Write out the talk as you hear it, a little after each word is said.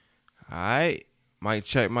All right. Mic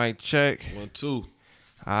check, mic check. 1, 2. All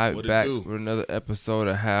right, What it back do? with another episode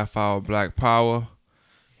of Half Hour Black Power.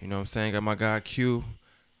 You know what I'm saying? Got my guy Q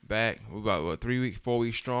back. We about 4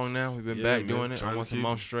 weeks strong now. We've been back doing it trying to almost a keep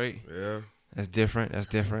month it. straight. Yeah. That's different.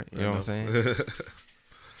 You know what I'm saying? saying?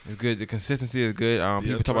 It's good. The consistency is good.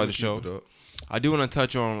 People talk about the show. I do want to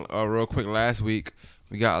touch on real quick. Last week,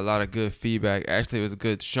 we got a lot of good feedback. Actually, it was a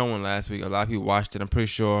good showing last week. A lot of people watched it. I'm pretty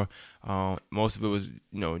sure most of it was,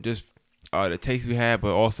 just the takes we had,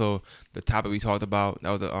 but also the topic we talked about. That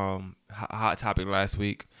was a hot topic last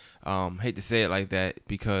week. Hate to say it like that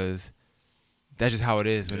because that's just how it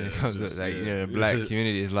is when it comes to the black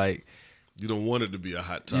community. Is like you don't want it to be a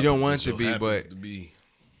hot topic. You don't want it to be, but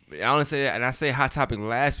I only say that, and I say hot topic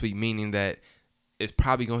last week, meaning that it's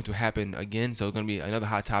probably going to happen again. So it's going to be another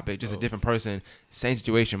hot topic, just a different person, same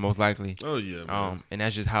situation, most likely. Oh yeah, man. And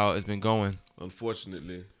that's just how it's been going.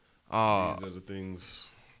 Unfortunately, these are the things.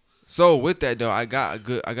 So with that though, I got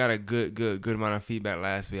a good amount of feedback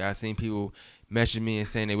last week. I seen people message me and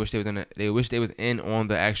saying they wish they was in on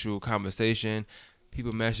the actual conversation.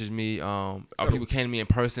 People messaged me, people came to me in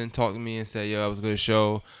person, talked to me and said, "Yo, it was a good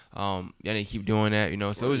show. Y'all need to keep doing that."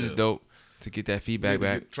 So it was just dope to get that feedback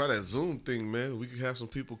back. Try that Zoom thing, man. We could have some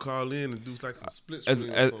people call in and do like a split screen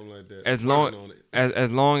or something like that. As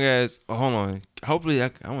long as hold on. Hopefully, I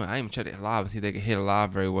didn't even check it live and see if they can hear it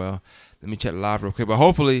live very well. Let me check it live real quick. But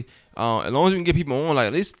hopefully, as long as we can get people on, like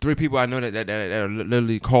at least 3 people I know that are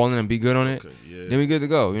literally calling and be good on it, then we good to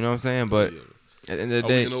go. You know what I'm saying? But at the end of the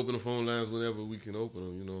day, we can open the phone lines whenever we can open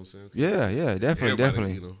them. You know what I'm saying? Yeah,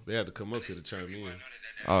 definitely. They had to come up here to chime in.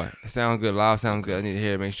 Oh, it sounds good. Live sounds good. I need to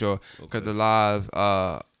hear it, make sure, because the live,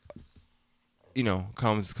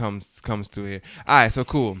 comes to here. All right, so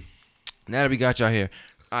cool. Now that we got y'all here,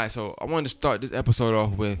 all right. So I wanted to start this episode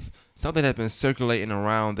off with something that's been circulating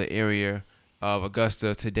around the area of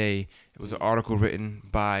Augusta today. It was an article written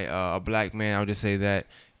by a black man. I'll just say that.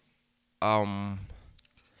 The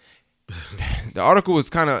article was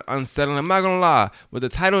kind of unsettling. I'm not gonna lie, but the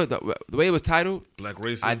title, the way it was titled, Black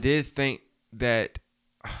Racism. I did think that.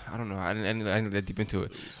 I don't know. I didn't get that deep into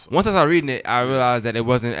it. Once I started reading it, I realized that it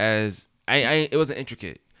wasn't as it wasn't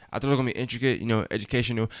intricate. I thought it was gonna be intricate,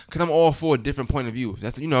 educational. Cause I'm all for a different point of view.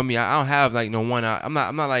 That's I don't have like no one. I'm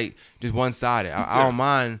not like just one sided. I don't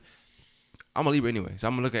mind. I'm a Libra anyway, so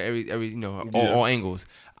I'm gonna look at every all angles.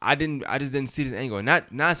 I just didn't see this angle.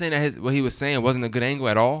 Not saying that what he was saying wasn't a good angle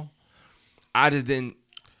at all. I just didn't.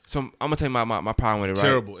 So I'm gonna tell you my problem with it. Right?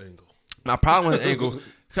 Terrible angle. My problem with the angle.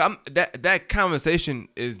 That conversation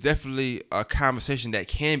is definitely a conversation that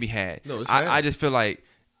can be had. No, I just feel like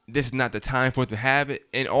this is not the time for it to have it,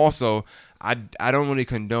 and also I don't really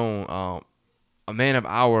condone a man of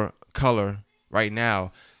our color right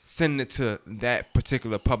now sending it to that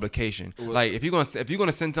particular publication. Well, like if you're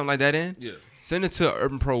gonna send something like that in, send it to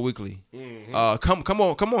Urban Pro Weekly. Mm-hmm.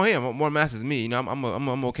 Come on here, more masters me.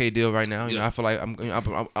 I'm okay deal right now. I feel like I'm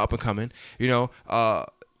up and coming.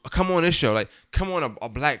 Come on this show, like come on a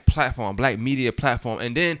black platform, black media platform,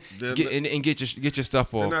 and then get your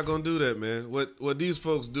stuff off. They're not gonna do that, man. What these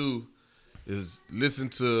folks do is listen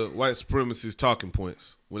to white supremacy's talking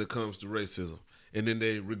points when it comes to racism, and then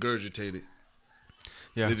they regurgitate it.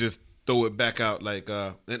 Yeah, they just throw it back out like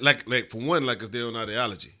for one, like it's their own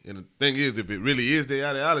ideology. And the thing is, if it really is their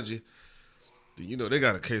ideology, then they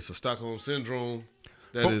got a case of Stockholm syndrome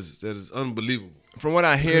that is unbelievable. From what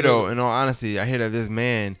I hear, though, in all honesty, I hear that this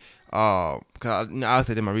man, because I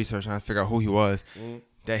did my research trying to figure out who he was,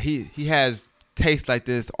 that he has tastes like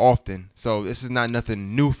this often. So this is not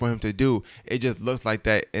nothing new for him to do. It just looks like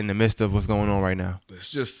that in the midst of what's going on right now. It's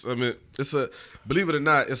just, believe it or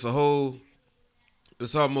not, it's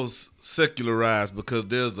almost secularized because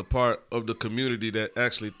there's a part of the community that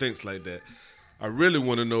actually thinks like that. I really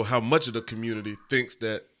want to know how much of the community thinks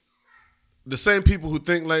that. The same people who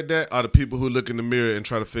think like that are the people who look in the mirror and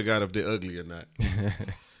try to figure out if they're ugly or not.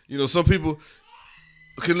 Some people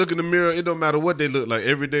can look in the mirror. It don't matter what they look like.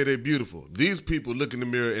 Every day they're beautiful. These people look in the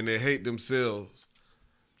mirror and they hate themselves.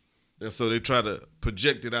 And so they try to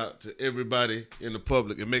project it out to everybody in the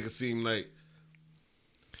public and make it seem like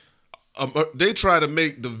they try to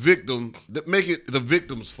make it the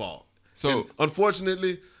victim's fault. So and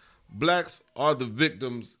unfortunately, blacks are the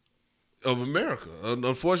victims of America.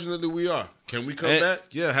 Unfortunately, we are. Can we come back?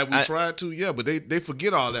 Yeah. Have we tried to? Yeah. But they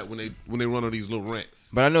forget all that when they run on these little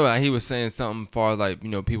rants. But I know he was saying something far like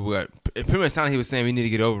people got. It pretty much sounded like he was saying we need to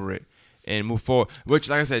get over it and move forward.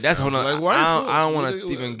 Which, like I said, that's a whole nother. I don't want to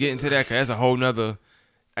even get into that because that's a whole nother.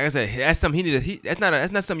 like I said, that's something he need. That's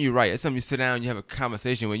not something you write. That's something you sit down and you have a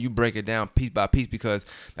conversation when you break it down piece by piece because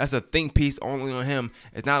that's a think piece only on him.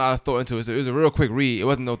 It's not a lot of thought into it. So it was a real quick read. It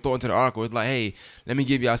wasn't no thought into the article. It's like, hey, let me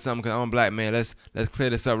give y'all something because I'm a black man. Let's clear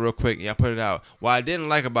this up real quick. And I put it out. What I didn't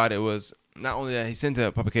like about it was not only that he sent it to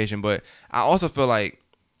a publication, but I also feel like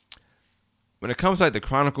when it comes to like the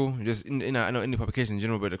Chronicle, just I know any publication in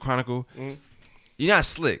general, but the Chronicle. Mm-hmm. You're not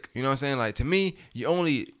slick. You know what I'm saying? Like, to me, you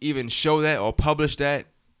only even show that or publish that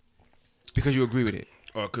because you agree with it.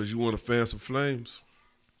 Or because you want to fan some flames.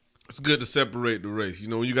 It's good to separate the race. You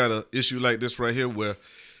know, when you got an issue like this right here where,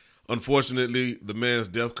 unfortunately, the man's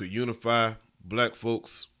death could unify black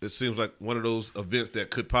folks, it seems like one of those events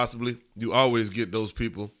that could possibly, you always get those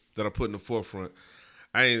people that are put in the forefront.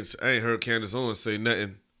 I ain't heard Candace Owens say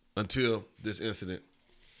nothing until this incident.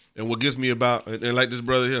 And what gets me about, and like this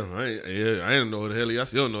brother here, I didn't know who the hell he is. I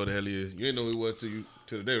still don't know who the hell he is. You ain't know who he was till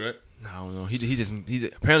today, right? No, I don't know. He's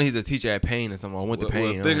apparently he's a teacher at Payne or something. I went to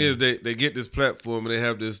Payne. The thing is, they get this platform and they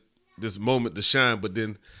have this moment to shine, but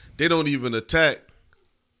then they don't even attack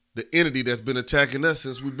the entity that's been attacking us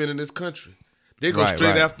since we've been in this country. They go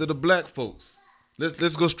straight after the black folks.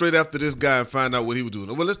 Let's go straight after this guy and find out what he was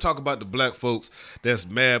doing. Well, let's talk about the black folks that's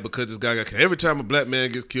mad because this guy got killed. Every time a black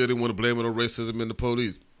man gets killed, they want to blame it on racism and the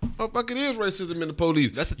police. Motherfucker, it is racism in the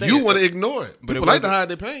police. That's the thing. You want to ignore it. But people like to hide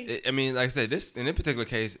their pain. I mean, like I said, this in particular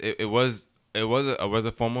case, it was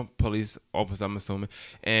a former police officer, I'm assuming,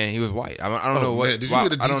 and he was white. I don't know what. Man, did you hear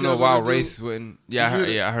the details I don't know why race wouldn't.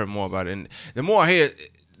 Yeah, I heard more about it. And the more I hear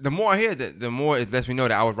that, the more it lets me know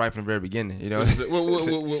that I was right from the very beginning. You know.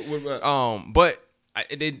 What about? But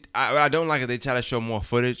I don't like it. They try to show more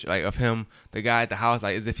footage like of him, the guy at the house,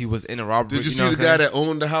 like as if he was in a robbery. Did you see the guy that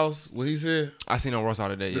owned the house? What he said? I seen on Ross all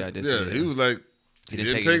today. Yeah, I did. Yeah, he was like, he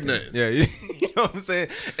didn't take nothing. Yeah, you know what I'm saying?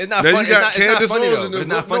 It's not funny. It's not funny though. It's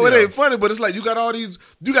not funny. No, it ain't funny. But it's like you got all these.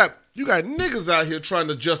 You got niggas out here trying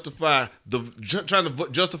to justify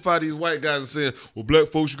these white guys and saying, well, black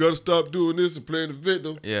folks, you got to stop doing this and playing the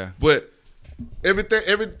victim. Yeah. But every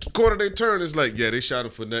corner they turn is like, yeah, they shot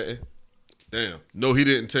him for nothing. Damn. No, he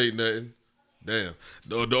didn't take nothing. Damn.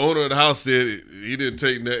 The owner of the house said he didn't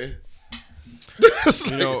take nothing. It's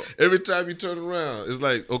like, every time you turn around, it's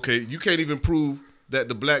like, okay, you can't even prove that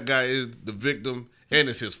the black guy is the victim and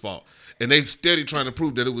it's his fault. And they steady trying to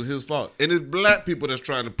prove that it was his fault. And it's black people that's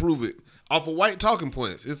trying to prove it off of white talking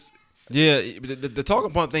points. The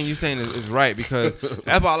talking point thing you saying is right because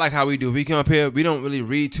that's why I like how we do. We come up here, we don't really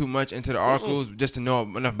read too much into the articles just to know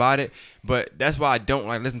enough about it. But that's why I don't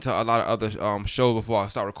like listen to a lot of other shows before I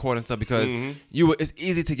start recording stuff because it's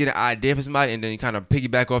easy to get an idea for somebody and then you kind of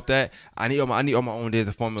piggyback off that. I need all my own ideas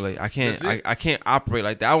to formulate. I can't operate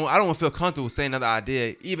like that. I don't feel comfortable saying another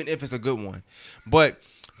idea even if it's a good one. But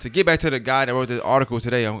to get back to the guy that wrote this article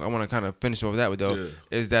today, I want to kind of finish over that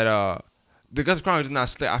is that the Gus Chronicle is not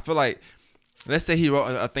slick. I feel like, let's say he wrote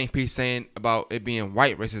a think piece saying about it being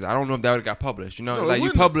white racist. I don't know if that would have got published. You know, no, like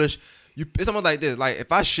you publish, it's almost like this. Like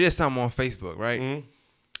if I share something on Facebook, right, and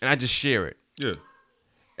I just share it,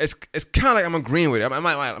 it's kind of like I'm agreeing with it. I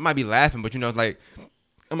might be laughing, but it's like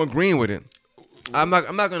I'm agreeing with it. I'm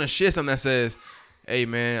not gonna share something that says, "Hey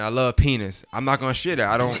man, I love penis." I'm not gonna share that.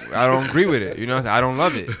 I don't agree with it. You know, I don't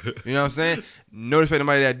love it. You know what I'm saying? No respect to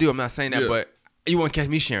anybody that do. I'm not saying that, but you won't catch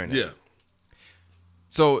me sharing it. Yeah.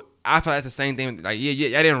 So I feel like that's the same thing. Like,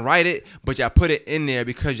 yeah, I didn't write it, but y'all put it in there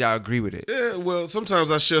because y'all agree with it. Yeah, well,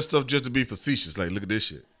 sometimes I share stuff just to be facetious. Like, look at this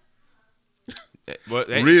shit. Well,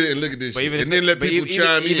 read it and look at this shit, and then let people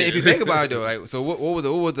chime in. Even if you think about it, though, like, so what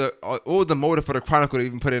was the motive for the Chronicle to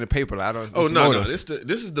even put it in the paper? Like, I don't. Oh no, this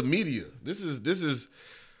is the media. This is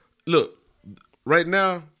look right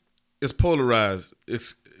now. It's polarized.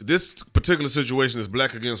 It's this particular situation is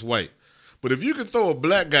black against white. But if you can throw a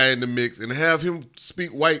black guy in the mix and have him speak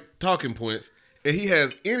white talking points, and he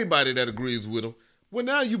has anybody that agrees with him, well,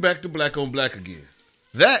 now you back to black on black again.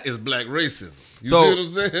 That is black racism. You see what I'm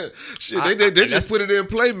saying? Shit, they just put it in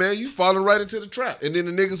play, man. You falling right into the trap. And then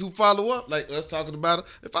the niggas who follow up, like us talking about it,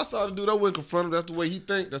 if I saw the dude, I wouldn't confront him. That's the way he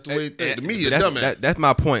think. That's the way he think. To me, he's a dumbass. That's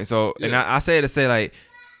my point. So, and I say it to say, like,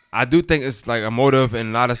 I do think it's like a motive and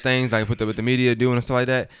a lot of things, like with the media doing and stuff like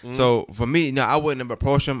that. Mm-hmm. So, for me, no, I wouldn't have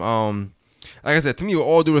approached him. Like I said, to me, with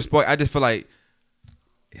all due respect, I just feel like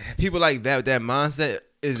people like that mindset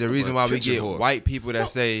is the reason why we get white people that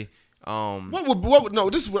say, what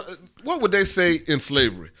would they say in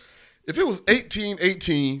slavery? If it was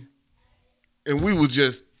 1818 and we was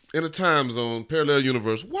just in a time zone, parallel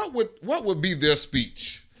universe, what would be their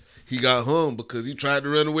speech? He got hung because he tried to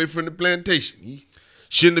run away from the plantation. He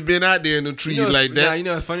shouldn't have been out there in them trees like that. Nah, you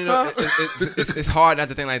know, it's funny though. It's hard not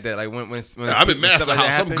to think like that. Like when I'm in Master stuff like House, that I'm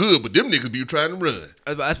happen, good, but them niggas be trying to run.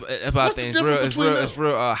 That's what I What's the think. difference It's between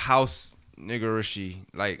real house niggerishy.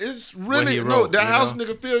 Like It's what really he no wrote, that you house know?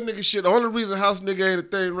 nigga field nigga shit. The only reason house nigga ain't a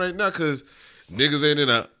thing right now because niggas ain't in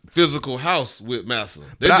a physical house with Massa.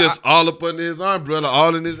 They But just all up under his umbrella,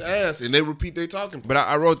 all in his ass, and they repeat they talking. But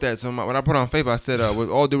I wrote that. So when I put it on Facebook, I said, with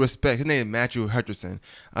all due respect, his name is Matthew Hutcherson.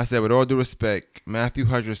 I said, with all due respect, Matthew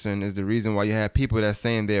Hutcherson is the reason why you have people that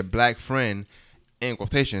saying their black friend, in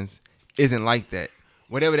quotations, isn't like that.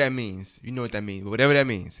 Whatever that means. You know what that means. But whatever that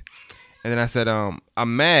means. And then I said, I'm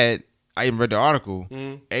mad. I even read the article.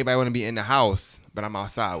 Everybody want to be in the house, but I'm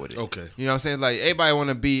outside with it. Okay. You know what I'm saying? Like, everybody want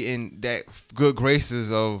to be in that good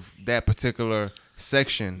graces of that particular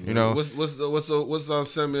section, you know? What's on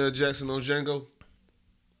Samuel Jackson on Django?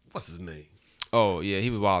 What's his name? Oh, yeah, he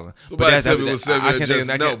was wilding. Somebody tell me what I Samuel can't think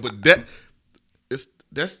Jackson. of No, but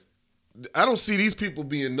that's I don't see these people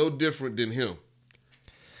being no different than him,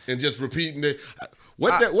 and just repeating that.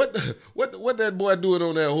 What that boy doing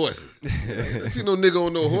on that horse? I see no nigga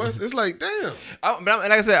on no horse. It's like damn. And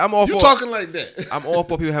like I said, I'm all You for talking like that? I'm all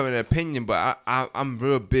for people having an opinion, but I'm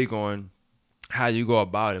real big on how you go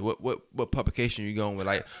about it. What publication you going with?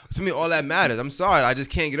 Like to me, all that matters. I'm sorry, I just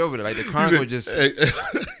can't get over it. Like the crimes were just. Hey,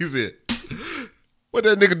 he said, "What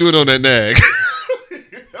that nigga doing on that nag?"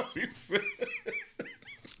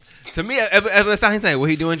 To me, every time he's saying, what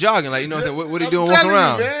he doing jogging? Like, you know what I'm saying? What he doing walking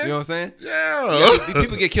around? You know what I'm saying? Yeah.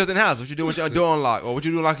 People get killed in the house. What you doing with your door unlocked? Or what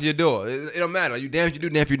you doing locking your door? It don't matter. Like, you damn if you do,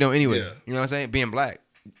 damn if you don't anyway. Yeah. You know what I'm saying? Being black.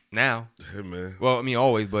 Now. Hey, man. Well, I mean,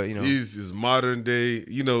 always, but, you know. He's modern day.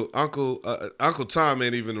 You know, Uncle Tom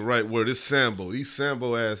ain't even the right word. It's Sambo. These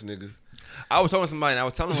Sambo ass niggas. I was telling somebody, and I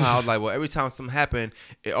was telling them how I was like, well, every time something happened,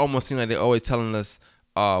 it almost seemed like they're always telling us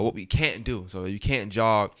what we can't do. So you can't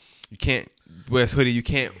jog. You can't wear a hoodie. You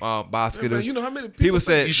can't buy skittles. Man, you know how many people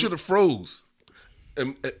said you should have froze.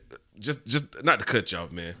 And just not to cut you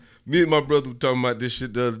off, man. Me and my brother were talking about this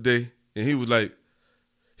shit the other day, and he was like,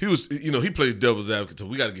 he plays devil's advocate, so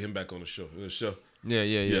we got to get him back on the show.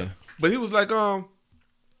 Yeah. But he was like,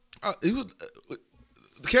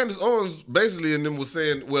 Candace Owens basically and them was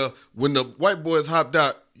saying, well, when the white boys hopped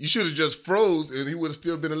out, you should have just froze and he would have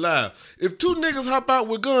still been alive. If two niggas hop out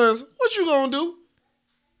with guns, what you gonna do?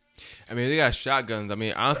 I mean, they got shotguns. I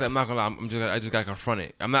mean, honestly, I'm not gonna lie. I just got to confront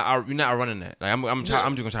it. You're not running that. Like I'm just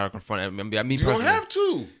gonna try to confront it. I mean, You don't have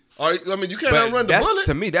to. Or, I mean, you can't but outrun the bullet.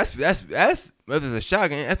 To me, that's whether it's a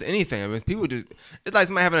shotgun, that's anything. I mean, people just it's like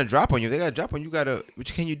somebody having a drop on you. If they got a drop on you, what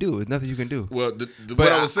can you do? There's nothing you can do. Well, but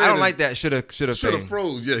what I was saying, I don't like that. Should have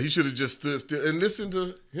froze. Yeah, he should have just stood still and listened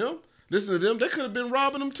to him. Listen to them. They could have been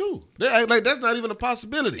robbing them too. They act like that's not even a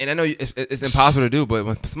possibility. And I know it's impossible to do, but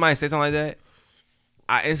when somebody says something like that,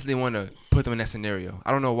 I instantly want to put them in that scenario.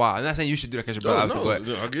 I don't know why. I'm not saying you should do that because you're black, but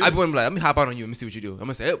I'd want to be like, let me hop out on you. Let me see what you do. I'm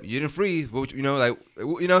gonna say, hey, you didn't freeze. You know, like you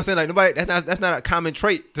know what I'm saying? Like nobody. That's not a common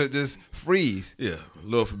trait to just freeze. Yeah,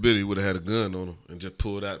 Lord forbid he would have had a gun on him and just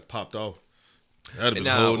pulled out and popped off. That'd have been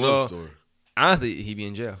a whole nother story. Honestly, he'd be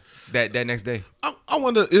in jail that next day. I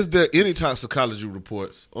wonder, is there any toxicology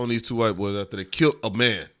reports on these two white boys after they killed a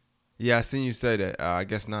man? Yeah, I seen you say that. I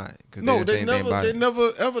guess not. No, they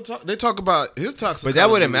never ever talk. They talk about his toxicology. But that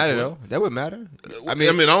wouldn't matter though. That would matter. I mean,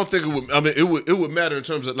 I don't think it would. I mean, it would matter in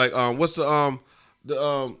terms of like, what's the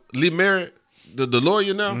Lee Merritt, the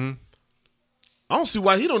lawyer now. Mm-hmm. I don't see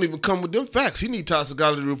why he don't even come with them facts. He need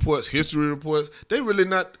toxicology reports, history reports. They really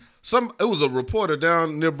not. It was a reporter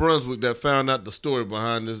down near Brunswick that found out the story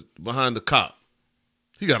behind the cop.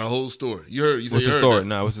 He got a whole story. You heard? What's the story?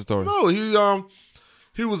 No, what's the story? No,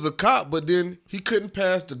 he was a cop, but then he couldn't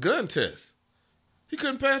pass the gun test. He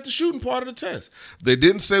couldn't pass the shooting part of the test. They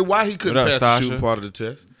didn't say why he couldn't pass the shooting part of the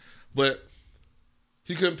test, but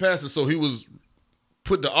he couldn't pass it, so he was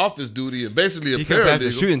put to office duty and basically he couldn't pass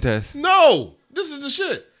the shooting test. No, this is the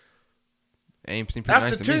shit.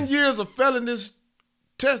 After 10 years of failing this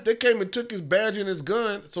test, they came and took his badge and his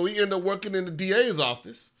gun, so he ended up working in the DA's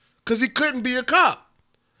office because he couldn't be a cop.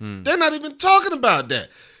 They're not even talking about that.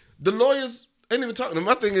 The lawyers ain't even talking.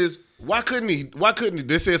 My thing is, why couldn't he?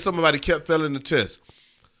 They said somebody kept failing the test.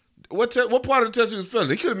 What part of the test he was failing?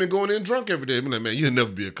 He could have been going in drunk every day. Be like, man, you'll never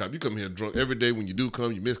be a cop. You come here drunk every day. When you do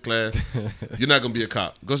come, you miss class. You're not gonna be a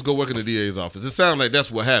cop. Just go work in the DA's office. It sounds like that's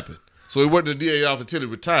what happened. So he worked in the DA's office until he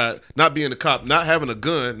retired, not being a cop, not having a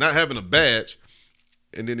gun, not having a badge,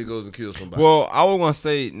 and then he goes and kills somebody. Well, I was gonna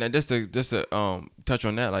say now just to touch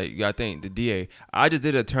on that. Like, I think the DA. I just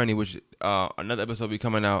did an attorney, which another episode will be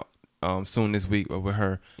coming out soon this week with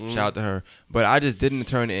her. Shout out to her. But I just did an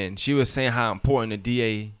attorney, and she was saying how important the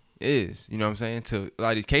DA is. You know what I'm saying, to a lot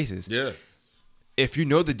of these cases. Yeah. if you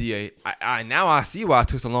know the DA, I now I see why it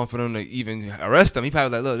took so long for them to even arrest him. He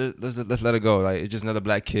probably like, look, let's let it go. Like, it's just another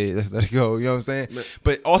black kid. Let's let it go. You know what I'm saying? Man.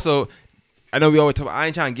 But also, I know we always talk. I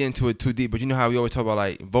ain't trying to get into it too deep, but you know how we always talk about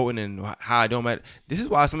like voting and how it don't matter. This is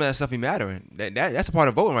why some of that stuff be mattering. That's a part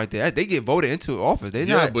of voting right there. They get voted into office.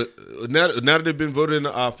 But now that they've been voted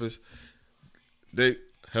into office, they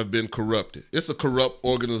have been corrupted. It's a corrupt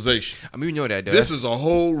organization. I mean, we know that. Though. This is a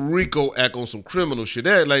whole RICO act on some criminal shit.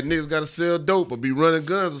 That like niggas got to sell dope or be running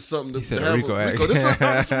guns or something. He said a RICO act. This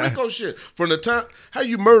is some RICO shit. From the time how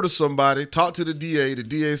you murder somebody, talk to the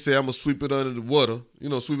DA say I'm gonna sweep it under the water,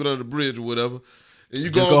 sweep it under the bridge or whatever, and you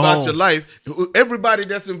go about home. Your life. Everybody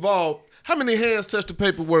that's involved. How many hands touch the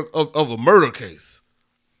paperwork of a murder case?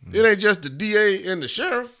 It ain't just the DA and the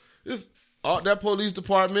sheriff. It's all that police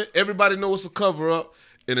department. Everybody knows it's a cover up.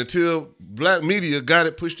 And until black media got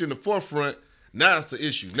it pushed in the forefront, now it's the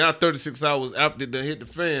issue. Now 36 hours after they done hit the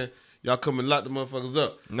fan, y'all come and lock the motherfuckers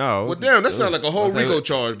up. No. Well, damn, that sounds like a whole RICO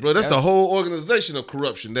charge, bro. That's a whole organization of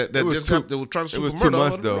corruption that was trying to sweep murder. It was 2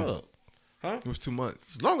 months, though. Huh? It was 2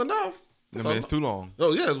 months. It's long enough. I mean, it's too long.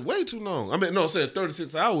 Oh, yeah, it's way too long. I mean, no, I'm saying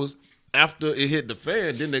 36 hours after it hit the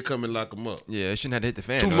fan, then they come and lock them up. Yeah, it shouldn't have to hit the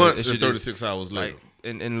fan. 2 months and 36 hours later.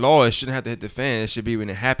 Like, in law, it shouldn't have to hit the fan. It should be when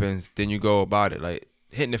it happens, then you go about it. Like,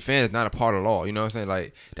 hitting the fan is not a part of law. You know what I'm saying?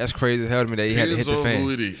 Like, that's crazy as hell to me that he had to hit the fan. Who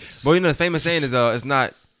it is. But the famous saying is, it's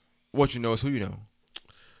not what you know, it's who you know.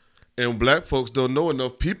 And black folks don't know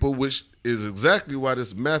enough people, which is exactly why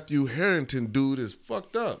this Matthew Harrington dude is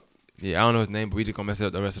fucked up. Yeah, I don't know his name, but we just gonna mess it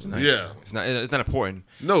up the rest of the night. Yeah, it's not important.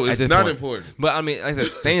 No, it's not important. But I mean, like I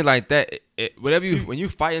said, things like that. When you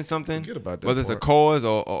fighting something, forget about that whether it's a cause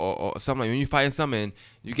or something, like when you fighting something,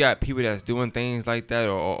 you got people that's doing things like that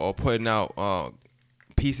or putting out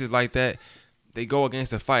pieces like that. They go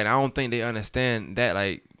against the fight. I don't think they understand that.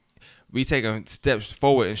 Like, we taking steps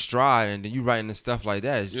forward in stride, and then you writing the stuff like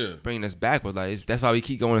that. It's bringing us backward. Like, that's why we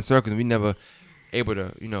keep going in circles, and we never able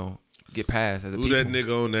to, get past as a people. Who that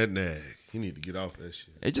nigga on that nag? He need to get off that shit.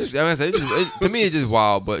 It just, to me, it's just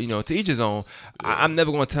wild. But to each his own. Yeah. I'm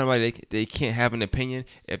never gonna tell anybody they can't have an opinion.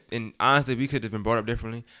 And honestly, we could have been brought up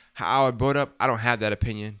differently. How I was brought up, I don't have that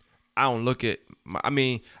opinion. I don't look at. I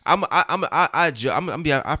judge.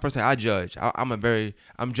 I'm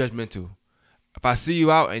judgmental. If I see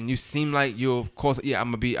you out and you seem like you're, of course,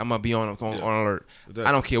 I'm gonna be on alert. Exactly.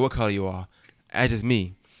 I don't care what color you are. That's just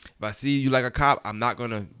me. If I see you like a cop, I'm not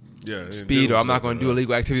gonna speed or I'm not gonna do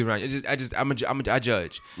illegal activity around you. I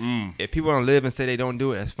judge. If people don't live and say they don't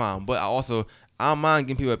do it, that's fine. But I don't mind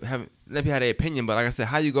getting people let people have their opinion. But like I said,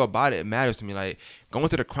 how you go about it matters to me. Like, going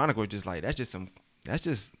to the Chronicle, just like that's just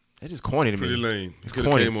corny to me. Pretty lame. It could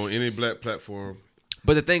have came on any black platform.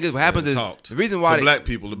 But the thing is, what happens is the reason why black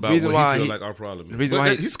people about what he feel like our problem is. The reason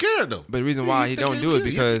why he's scared though. But the reason why he don't do it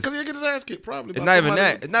because he'll get his ass kicked probably. It's not even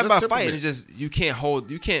that. It's not about fighting. It's just you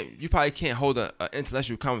probably can't hold an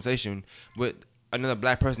intellectual conversation with another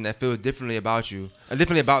black person that feels differently about you,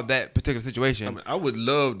 differently about that particular situation. I would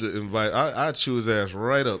love to invite. I'd chew his ass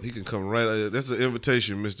right up. He can come right. That's an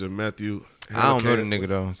invitation, Mr. Matthew. I don't know the nigga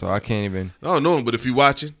though, so I can't even. I don't know him, but if you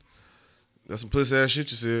watching, that's some pussy ass shit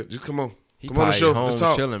you said. Just come on. He come on the show. Home Let's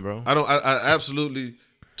talk. Chilling, bro. I absolutely,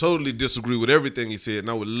 totally disagree with everything he said, and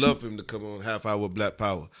I would love for him to come on Half Hour with Black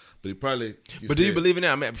Power. But he probably. But do you believe in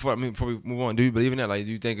that? Before we move on, do you believe in that? Like,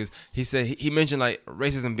 do you think he said he mentioned like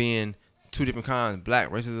racism being two different kinds: black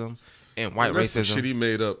racism and white racism. Some shit he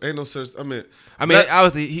made up. Ain't no such.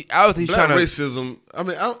 Obviously he's black trying to racism.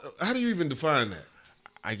 How do you even define that?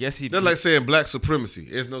 I guess That's like saying black supremacy.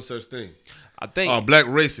 There's no such thing. I think black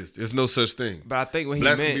racist. There's no such thing. But I think what he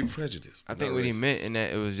Blacks meant, can be prejudiced. I think what he meant in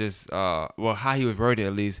that it was just how he was worded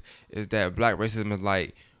at least is that black racism is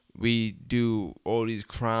like we do all these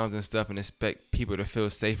crimes and stuff and expect people to feel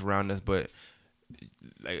safe around us, but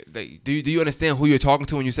like do you understand who you're talking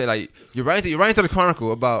to when you say like you're writing to the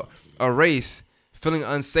Chronicle about a race feeling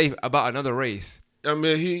unsafe about another race? I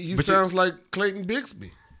mean, he sounds like Clayton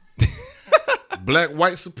Bigsby. Black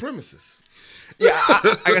white supremacist. Yeah,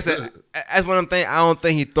 like I said, that's one of them things. I don't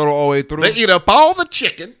think he thought it all the way through. They eat up all the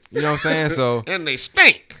chicken. You know what I'm saying? So and they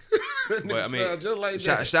stink. But I mean, just like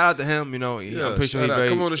shout out to him. I'm pretty sure he's very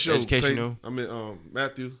come on the show, educational.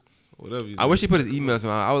 Matthew, whatever. I wish he put his emails on.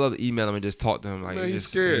 I would love to email him and just talk to him. Like, man, he's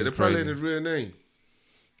scared. That probably ain't his real name.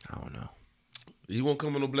 I don't know. He won't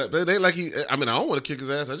come on no black. They like he. I mean, I don't want to kick his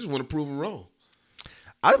ass. I just want to prove him wrong.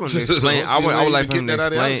 I want to explain. I would like for him to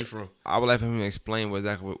explain. I would like for him to explain what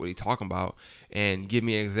he's talking about and give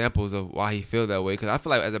me examples of why he feel that way. Because I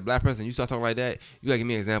feel like as a black person, you start talking like that, you gotta give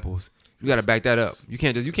me examples. You gotta back that up. You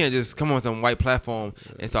can't just come on some white platform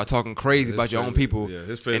and start talking crazy about your own people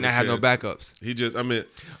and not have no backups. He just, I mean,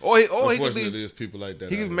 or he could be. There's people like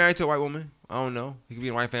that. He could be married to a white woman. I don't know. He could be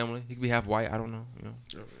in a white family. He could be half white. I don't know.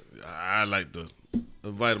 I like to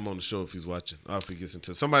invite him on the show if he's watching. Or if he gets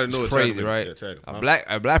into somebody know it's crazy, right? Yeah, tag him.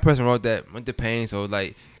 A black person wrote that went to pain. So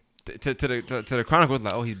like to the Chronicles,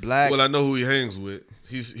 like, oh, he's black. Well, I know who he hangs with.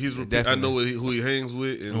 I know who he hangs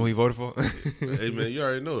with and who he voted for. Hey man, you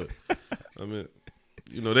already know it. I mean,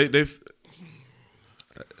 they've.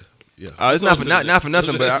 Yeah, it's not for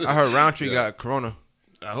nothing. But I heard Roundtree got corona.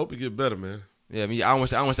 I hope he get better, man. Yeah, I don't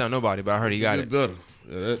wish down nobody, but I heard he got it. Better.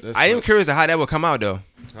 Yeah, I am curious to how that would come out though.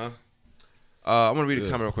 Huh? I'm gonna read a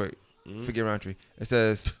comment real quick. Forget Roundtree. It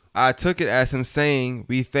says, "I took it as him saying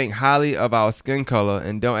we think highly of our skin color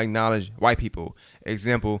and don't acknowledge white people.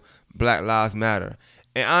 Example: Black Lives Matter."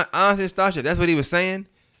 And honestly, Stasha, that's what he was saying.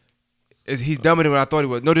 Is he's dumber than what I thought he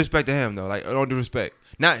was. No disrespect to him though. Like, no disrespect.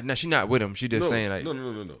 Not she not with him. She just saying like.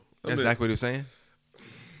 No. That's exactly what he was saying.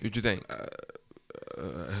 What you think?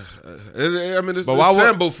 I mean, it's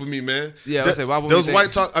Sambo for me, man. Yeah, I say why would those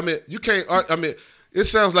white talk. I mean, you can't. I mean, it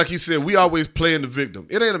sounds like he said we always playing the victim.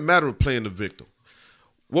 It ain't a matter of playing the victim.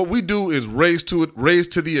 What we do is raise to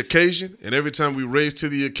the occasion, and every time we raise to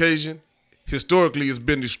the occasion, historically, it's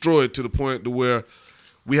been destroyed to the point to where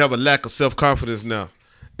we have a lack of self-confidence now.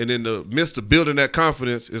 And in the midst of building that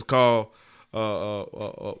confidence, it's called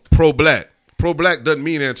pro-black. Pro-black doesn't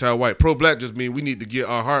mean anti-white. Pro-black just means we need to get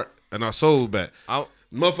our heart and our soul back.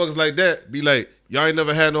 Motherfuckers like that be like, y'all ain't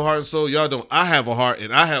never had no heart and soul. Y'all don't. I have a heart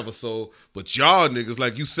and I have a soul. But y'all niggas,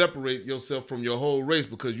 like, you separate yourself from your whole race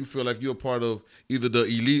because you feel like you're a part of either the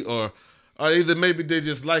elite or either maybe they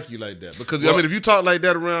just like you like that. Because, I mean, if you talk like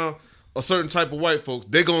that around a certain type of white folks,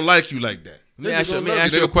 they going to like you like that. Let me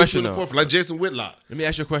ask you a question, though. Like Jason Whitlock. Let me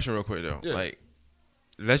ask you a question real quick, though. Yeah. Like,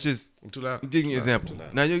 let's just give me an example.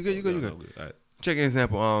 No, you're good. All right. Check an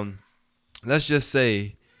example. Let's just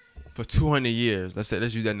say for 200 years, let's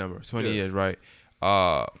use that number, 20 years, right?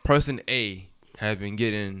 Person A has been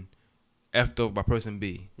getting effed over by person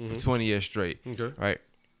B for 20 years straight, right?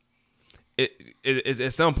 It is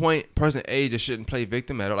at some point person A just shouldn't play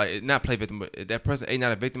victim at all. Like, not play victim, but that person A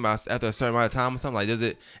not a victim after a certain amount of time or something. Like, is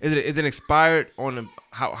it expired on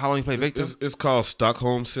how long you play victim? It's called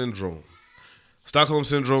Stockholm Syndrome. Stockholm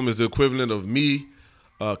Syndrome is the equivalent of me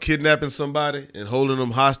kidnapping somebody and holding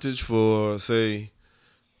them hostage for, say,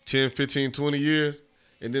 10, 15, 20 years.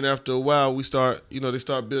 And then after a while, they start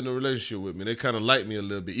building a relationship with me. They kind of like me a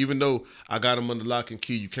little bit. Even though I got them under lock and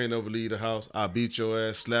key, you can't ever leave the house. I'll beat your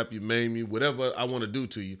ass, slap you, maim you, whatever I want to do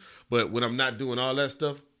to you. But when I'm not doing all that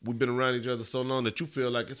stuff, we've been around each other so long that you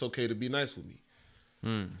feel like it's okay to be nice with me.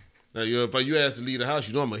 Now, if you ask to leave the house,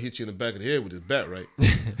 you know I'm going to hit you in the back of the head with this bat, right?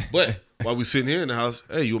 But while we sitting here in the house,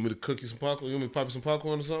 hey, you want me to cook you some popcorn? You want me to pop you some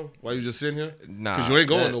popcorn or something? While you just sitting here? Nah. Because you ain't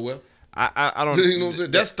going nowhere. I don't. You know what I'm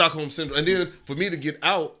saying? That's Stockholm Syndrome. And then for me to get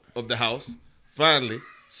out of the house, finally,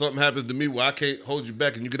 something happens to me where I can't hold you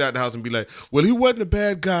back and you get out the house and be like, well, he wasn't a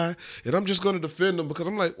bad guy and I'm just going to defend him because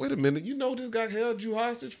I'm like, wait a minute, you know this guy held you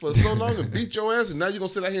hostage for so long and beat your ass and now you're going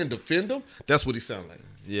to sit out here and defend him? That's what he sound like.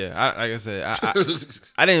 Yeah, like I said,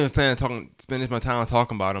 I didn't even plan on spending my time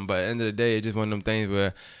talking about him, but at the end of the day, it's just one of them things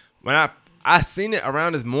where when I seen it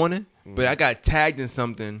around this morning, but I got tagged in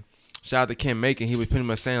something. Shout out to Ken Macon. He was pretty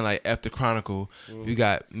much saying, like, F the Chronicle. You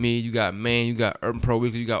got me, you got Man, you got Urban Pro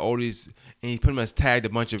Weekly, you got all these. And he pretty much tagged a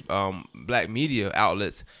bunch of black media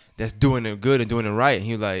outlets that's doing it good and doing it right. And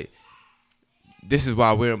he was like, this is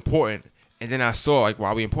why we're important. And then I saw, like,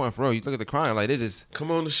 why we important for real. You look at the Chronicle, like, they just. Come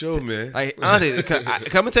on the show, man. Like, honestly, I'm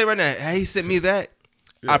going to tell you right now, how he sent me that.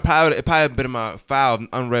 Yeah. It probably been in my file,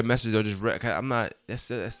 unread messages or just read. I'm not. That's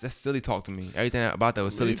silly talk to me. Everything about that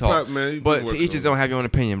was silly talk. But to each his own. Have your own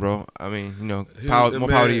opinion, bro. I mean, more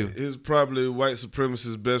power to you. He's probably white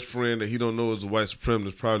supremacist's best friend that he don't know is a white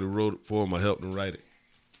supremacist. Probably wrote it for him or helped him write it.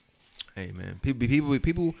 Hey man,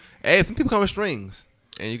 people. Hey, some people come with strings,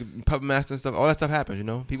 and you can puppet master and stuff. All that stuff happens, you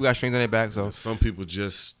know. People got strings on their back, so some people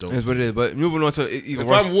just don't. That's what it is. But moving on to even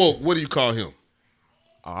worse. If I'm woke, what do you call him?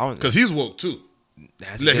 Because he's woke too.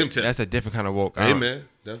 Let him tell. That's a different kind of woke. Hey man,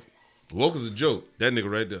 woke is a joke. That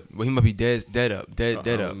nigga right there. Well, he must be dead up. Like,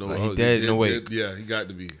 he dead and awake. Yeah, he got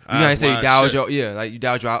to be. You gotta say you dialed you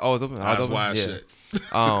dialed your eyes open. Eyes wide shut.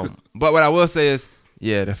 But what I will say is,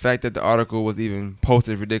 the fact that the article was even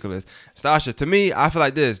posted is ridiculous. Stasha, to me, I feel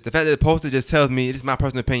like this. The fact that it posted just tells me, this is my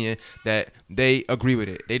personal opinion, that they agree with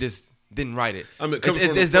it. They just didn't write it. I mean,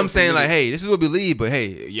 it's them saying like, hey, this is what we believe, but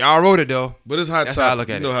hey, y'all wrote it though. But it's hot topic.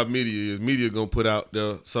 You know how media is. Media gonna put out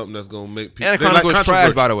there something that's gonna make people. And the Chronicle's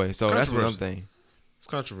trash, by the way. So that's what I'm thinking. It's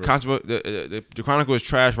controversial. The Chronicle is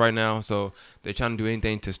trash right now, so they're trying to do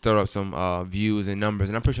anything to stir up some views and numbers,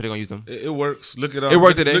 and I'm pretty sure they're gonna use them. It works. Look at It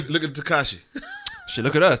worked today. Look at Tekashi. Shit,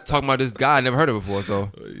 look at us talking about this guy I never heard of before.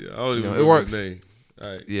 So Yeah, I don't even it remember works. his name.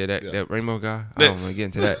 All right. yeah, that Rainbow guy. I Next. don't want to get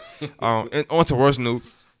into that. And on to worse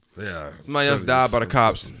news. Yeah. Somebody else died by the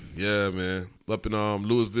cops. Yeah, man. Up in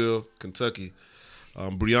Louisville, Kentucky.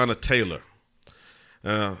 Breonna Taylor.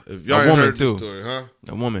 If y'all A ain't woman, heard too. this story, huh?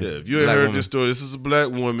 A woman. Yeah, if you ain't Black heard woman. this story, this is a black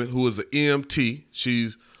woman who is an EMT.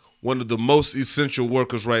 She's one of the most essential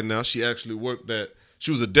workers right now. She actually she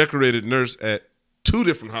was a decorated nurse at 2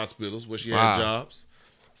 different hospitals where she Wow. had jobs,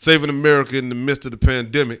 saving America in the midst of the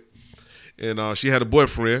pandemic. And she had a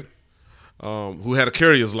boyfriend who had a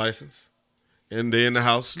carrier's license, and they in the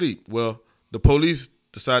house sleep. Well, the police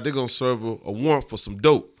decide they're going to serve a warrant for some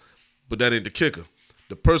dope, but that ain't the kicker.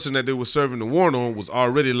 The person that they were serving the warrant on was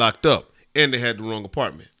already locked up, and they had the wrong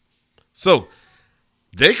apartment. So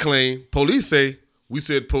they claim, police say, we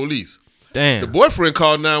said police. Damn. The boyfriend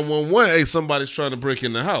called 911, hey, somebody's trying to break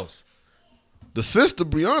in the house. The sister,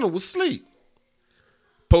 Breonna, was asleep.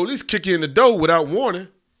 Police kick in the door without warning.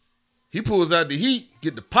 He pulls out the heat,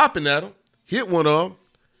 get the popping at him, hit one of them.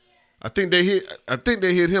 I think they hit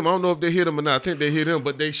him. I don't know if they hit him or not. I think they hit him,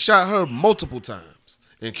 but they shot her multiple times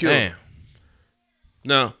and killed Damn. her.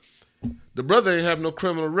 Now, the brother ain't have no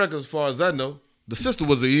criminal record as far as I know. The sister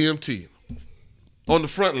was an EMT on the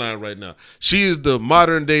front line right now. She is the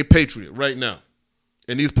modern day patriot right now.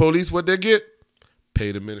 And these police, what they get?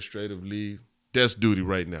 Paid administrative leave. Desk duty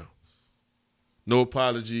right now. No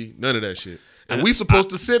apology, none of that shit. And we supposed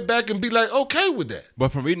to sit back and be like, okay with that. But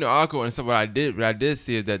from reading the article and stuff, what I did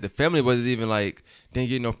see is that the family wasn't even like, didn't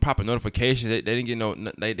get no proper notifications. They didn't get no,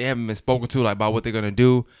 like, they haven't been spoken to like about what they're gonna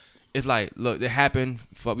do. It's like, look, it happened.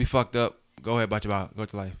 We fucked up. Go ahead, go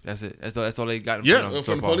to life. That's it. That's all they got. In front of them From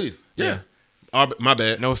so the far. police. Yeah. My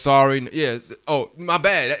bad. No sorry. Yeah. Oh, my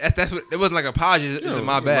bad. That's what. It wasn't like apology. It's just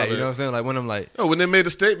my bad. You know what I'm saying? Like when I'm like, No, when they made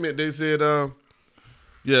the statement, they said,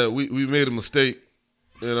 yeah, we made a mistake.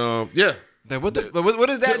 And yeah. like what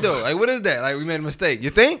is that though? Like what is that? Like we made a mistake.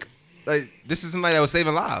 You think? Like this is somebody that was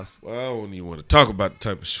saving lives. Well, I don't even want to talk about the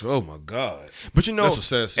type of shit. Oh my God. But you know, That's a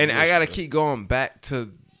sad situation, and I gotta man. keep going back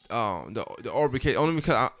to the Aubrey case only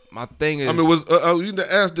because my thing is. I mean, was you need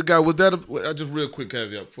to ask the guy? Was that just real quick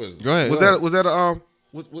caveat? First. Go ahead. Was go that ahead.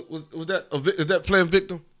 was that is that playing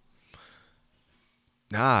victim?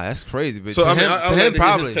 Nah, that's crazy. But So to I mean, him, I to him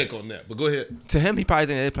probably his take on that. But go ahead. to him he probably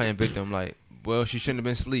think they're playing victim. Like, well, she shouldn't have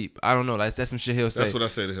been asleep. I don't know. Like that's some shit he'll say. That's what I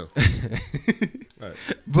say to him. Right.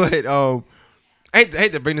 But I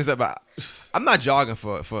hate to bring this up, but I'm not jogging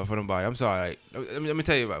for nobody. I'm sorry. Like, let me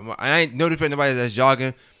tell you about. I ain't no defend nobody that's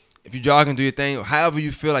jogging. If you jogging, do your thing. However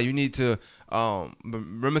you feel like you need to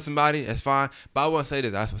remember somebody, that's fine. But I want to say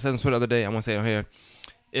this. I said on Twitter the other day. I want to say it on here.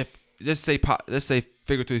 If let's say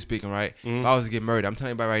figuratively speaking, right? If I was to get murdered, I'm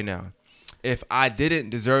telling you about right now. If I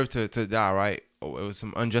didn't deserve to die, right? Or it was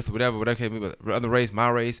some unjust, whatever came with other race, my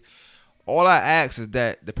race. All I ask is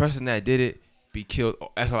that the person that did it be killed.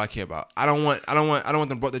 That's all I care about. I don't want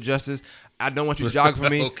them brought to justice. I don't want you jogging for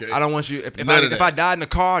me. Okay. I don't want you. If None of I died in the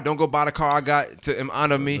car, don't go buy the car I got to in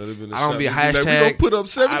honor of me. Let it been a I don't be a shot. We hashtag. like, we gonna put up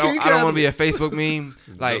 17 I don't want to be a cabinets. Facebook meme.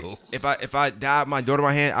 Like No. if I die with my daughter in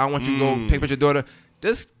my hand, I don't want you to go take a picture of your daughter.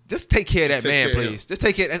 Just take care of that Take man, care of him. please. Just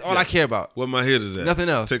take care. That's all I care about. Where my head is at. Nothing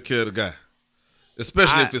else. Take care of the guy.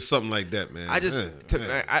 Especially I- if it's something like that, man. I just,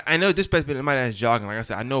 Man. I know this person somebody that's jogging. Like I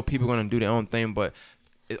said, I know people gonna do their own thing, but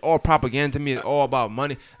it's all propaganda to me. It's all about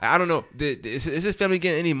money. I don't know. Is this family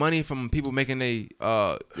getting any money from people making they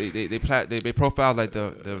profile like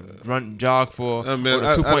the run jog for Man, or the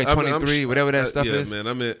I- 2.23 whatever that stuff yeah, is? man.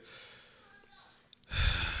 I mean,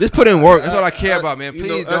 Just put in work. That's all I care about, man. you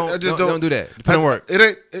Please know, I just don't do that. Put in work. It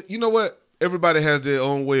ain't. You know what? Everybody has their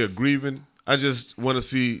own way of grieving. I just want to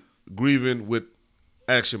see grieving with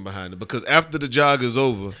action behind it, because after the jog is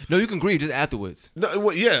over, No, you can grieve just afterwards. no,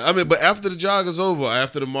 well, yeah, I mean, but after the jog is over,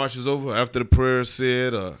 after the march is over, after the prayer is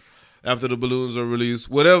said, or after the balloons are released,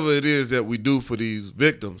 whatever it is that we do for these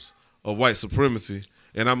victims of white supremacy,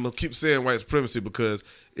 and I'm gonna keep saying white supremacy because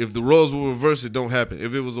if the roles were reversed, it don't happen.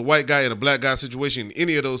 If it was a white guy and a black guy situation,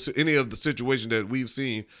 any of the situations that we've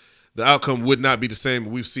seen, the outcome would not be the same.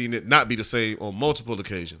 We've seen it not be the same on multiple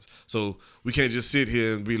occasions. So we can't just sit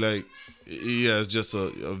here and be like, yeah, it's just a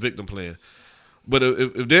victim plan. But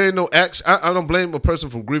if there ain't no action, I don't blame a person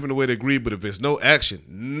for grieving the way they grieve, but if there's no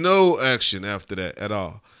action after that at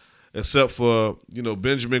all, except for,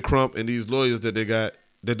 Benjamin Crump and these lawyers that they got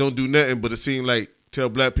that don't do nothing, but it seems like tell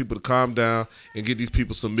black people to calm down and get these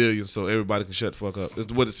people some millions so everybody can shut the fuck up.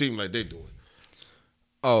 That's what it seemed like they doing.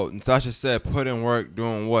 Oh, Sasha said, put in work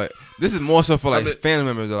doing what? This is more so for like family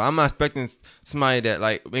members though. I'm not expecting somebody that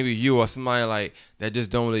like maybe you or somebody like that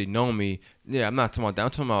just don't really know me. Yeah, I'm not talking about that. I'm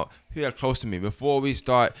talking about people that are close to me. Before we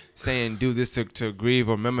start saying do this to grieve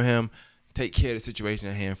or remember him, take care of the situation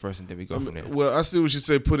at hand first, and then we go from there. Well, I see what she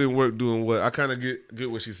say. Put in work doing what? I kind of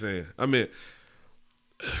get what she's saying. I mean,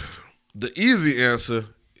 the easy answer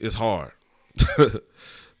is hard.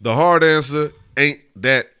 The hard answer ain't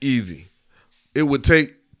that easy. It would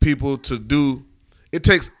take people to do. It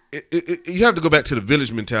takes. You have to go back to the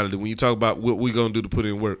village mentality when you talk about what we're gonna do to put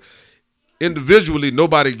in work. Individually,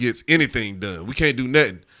 nobody gets anything done. We can't do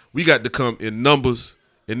nothing. We got to come in numbers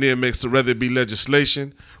and then make so whether it be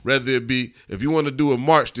legislation, whether it be if you want to do a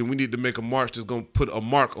march, then we need to make a march that's gonna put a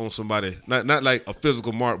mark on somebody. Not like a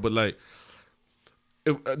physical mark, but like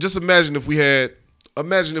just imagine if we had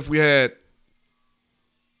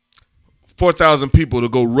 4,000 people to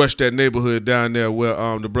go rush that neighborhood down there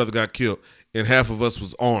where the brother got killed, and half of us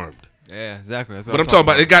was armed. Yeah, exactly. That's what But I'm talking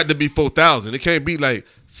about it got to be 4,000. It can't be like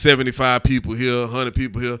 75 people here, 100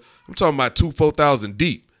 people here. I'm talking about 4,000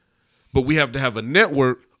 deep. But we have to have a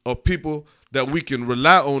network of people that we can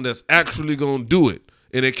rely on that's actually going to do it.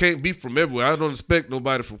 And it can't be from everywhere. I don't expect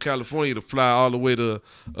nobody from California to fly all the way to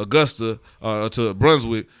Augusta or to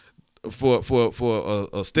Brunswick for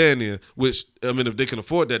a stand-in, which, I mean, if they can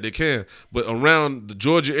afford that, they can. But around the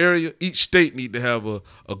Georgia area, each state need to have a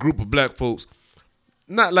group of black folks,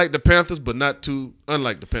 not like the Panthers, but not too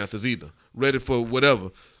unlike the Panthers either, ready for whatever,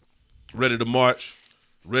 ready to march,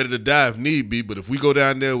 ready to die if need be. But if we go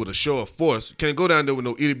down there with a show of force, you can't go down there with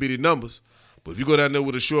no itty-bitty numbers. But if you go down there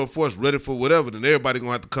with a show of force, ready for whatever, then everybody going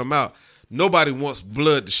to have to come out. Nobody wants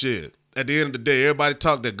blood to shed. At the end of the day, everybody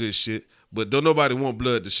talk that good shit, but don't nobody want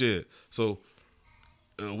blood to shed. So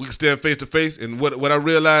we can stand face to face. And what I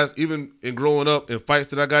realized, even in growing up in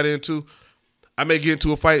fights that I got into, I may get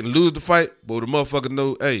into a fight and lose the fight, but the motherfucker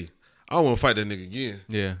know, hey, I don't want to fight that nigga again.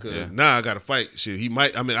 Yeah. Cause now I got to fight. Shit, he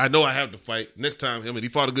might. I mean, I know I have to fight next time. I mean, he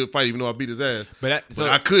fought a good fight, even though I beat his ass. But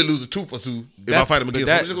I could lose a tooth or two if I fight him again.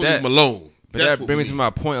 So I'm just gonna leave him alone. But that brings me to my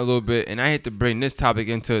point a little bit, and I hate to bring this topic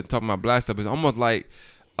into talking about black stuff. It's almost like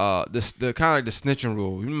the kind of like the snitching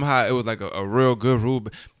rule. You remember how it was like a real good rule?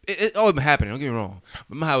 But it always been happening. Don't get me wrong.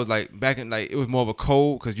 Remember how it was like back in like it was more of a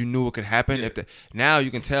code because you knew what could happen. Yeah. Now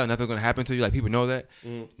you can tell nothing's gonna happen to you. Like people know that.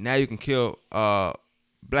 Now you can kill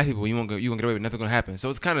black people. You gonna get away with nothing gonna happen. So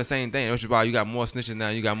it's kind of the same thing. Which is why you got more snitches now.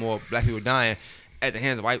 You got more black people dying at the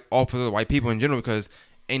hands of white people in general because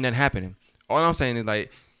ain't nothing happening. All I'm saying is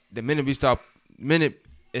like the minute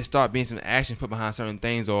it start being some action put behind certain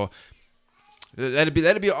things, or let it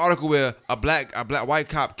be an article where a white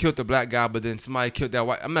cop killed the black guy, but then somebody killed that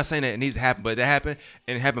white. I'm not saying that it needs to happen, but that happened,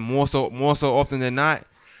 and it happened more so often than not.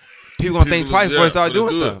 People gonna think twice before they start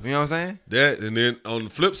doing stuff. You know what I'm saying? That, and then on the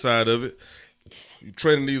flip side of it, you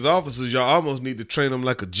training these officers, y'all almost need to train them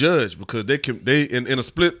like a judge because they in a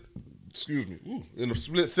split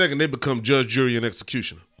second they become judge, jury, and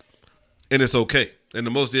executioner, and it's okay. And the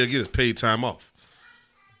most they'll get is paid time off.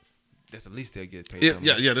 That's the least they'll get paid time off.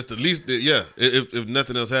 Yeah, that's the least. Yeah, if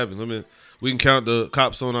nothing else happens, I mean, we can count the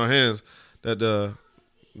cops on our hands that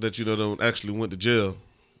don't actually went to jail,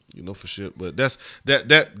 for shit. But that's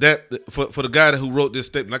that for the guy who wrote this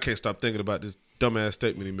statement. I can't stop thinking about this dumbass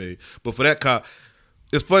statement he made. But for that cop,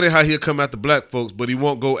 it's funny how he'll come after black folks, but he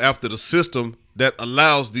won't go after the system that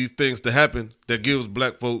allows these things to happen, that gives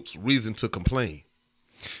black folks reason to complain.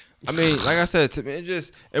 I mean, like I said, to me,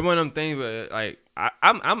 it's one of them things. But like,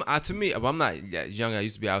 I'm not that young. I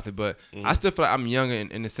used to be out there, but I still feel like I'm younger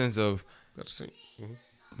in the sense of. Got to sync.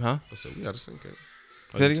 Huh? I said we got to sync.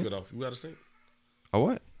 We got to sync. A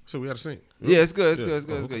what? So we got to sync. Yeah, it's good. It's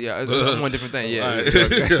good. Yeah, it's one different thing. Yeah.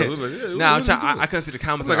 Right. Nah, I couldn't see the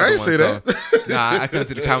comments on the other one. I couldn't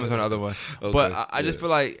see the comments on the other one. Okay, but I just feel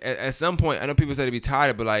like at some point, I know people say to be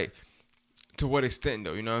tired, but like, to what extent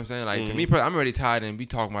though? You know what I'm saying? Like to me, I'm already tired and be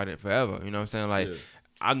talking about it forever. You know what I'm saying? Like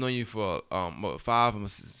I've known you for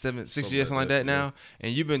 6 years, something like that now,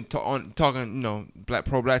 and you've been talking,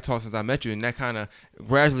 pro black talk since I met you, and that kind of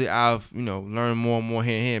gradually I've learned more and more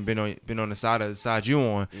here and here, and been on the side you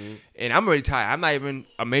on, and I'm already tired. I'm not even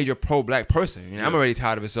a major pro black person. I'm already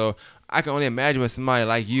tired of it. So I can only imagine what somebody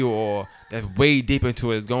like you or that's way deep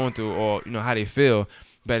into it is going through, or how they feel.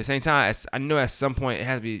 But at the same time, I know at some point it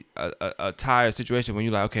has to be a tired situation when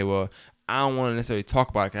you're like, okay, well, I don't want to necessarily talk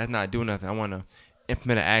about it because that's not doing nothing. I want to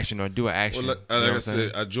implement an action or do an action. Well, like I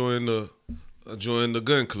said, I joined the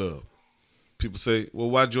gun club. People say,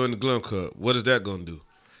 well, why join the gun club? What is that going to do?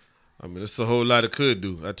 I mean, it's a whole lot it could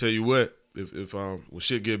do. I tell you what, if when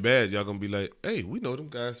shit get bad, y'all gonna be like, hey, we know them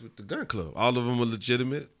guys with the gun club. All of them are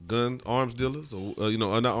legitimate arms dealers, or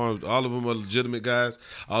not arms. All of them are legitimate guys.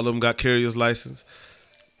 All of them got carrier's license.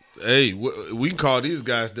 Hey, we can call these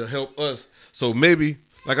guys to help us. So maybe,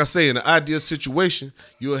 like I say, in an ideal situation,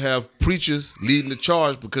 you'll have preachers leading the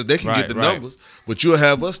charge because they can get the numbers, but you'll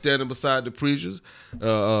have us standing beside the preachers,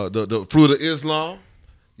 the fruit of Islam.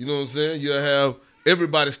 You know what I'm saying? You'll have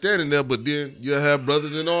everybody standing there, but then you'll have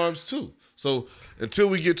brothers in arms too. So until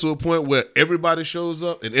we get to a point where everybody shows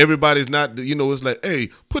up and everybody's not, it's like, hey,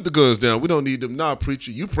 put the guns down. We don't need them. Nah, preacher,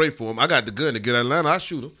 you pray for them. I got the gun to get out of line. I'll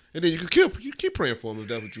shoot them. And then you keep praying for them if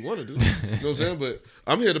that's what you want to do. You know what I'm saying? But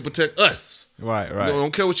I'm here to protect us. Right. I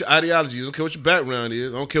don't care what your ideology is. I don't care what your background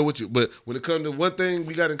is. I don't care but when it comes to one thing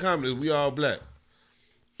we got in common is we all black.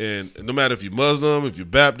 And no matter if you're Muslim, if you're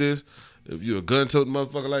Baptist, if you're a gun-toting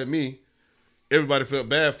motherfucker like me, everybody felt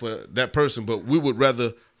bad for that person, but we would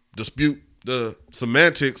rather dispute the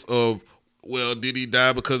semantics of, well, did he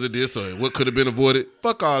die because of this or what could have been avoided?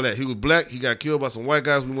 Fuck all that. He was black. He got killed by some white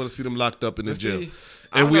guys. We want to see them locked up in the jail.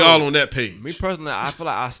 And we all on that page. Me personally, I feel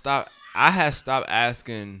like I had stopped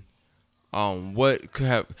asking what could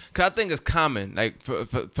have, because I think it's common, like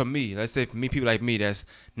for me, let's say for me, people like me that's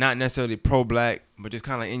not necessarily pro-black, but just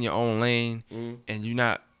kind of in your own lane, and you're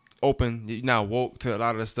not open, you're not woke to a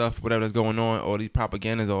lot of the stuff, whatever that's going on, or these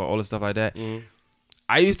propagandas or all the stuff like that.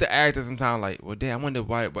 I used to act at some time like, well, damn, I wonder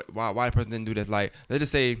why the person didn't do this. Like, let's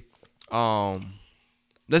just say Trayvon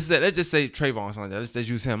or something like that. Let's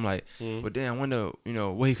use him. Like, well, damn, I wonder,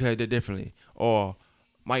 what he could have did differently. Or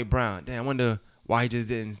Mike Brown, damn, I wonder why he just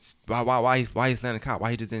didn't, why he's landing cop,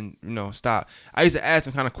 why he just didn't, stop. I used to ask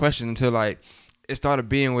some kind of question until like it started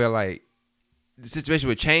being where like the situation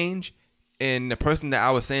would change, and the person that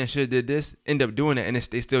I was saying should have did this ended up doing it, and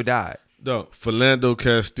they still died. No, Philando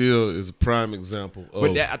Castile is a prime example of.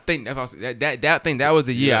 But I think that was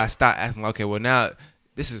the year I stopped asking. Okay, well now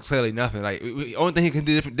this is clearly nothing. Like the only thing he could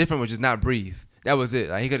do different was just not breathe. That was it.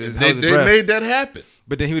 Like he could have held his breath. They made that happen.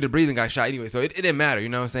 But then he would have breathed and got shot anyway. So it didn't matter. You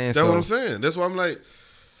know what I'm saying? That's what I'm saying. That's why I'm like,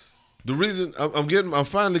 the reason I'm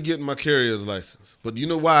finally getting my carrier's license. But you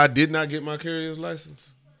know why I did not get my carrier's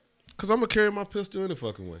license? Because I'm gonna carry my pistol any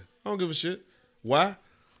fucking way. I don't give a shit. Why?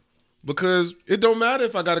 Because it don't matter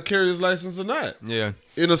if I got a carrier's license or not. Yeah.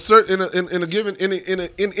 In any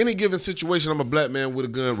given situation, I'm a black man with a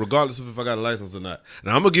gun, regardless of if I got a license or not.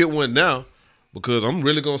 Now I'm gonna get one now because I'm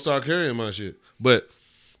really gonna start carrying my shit. But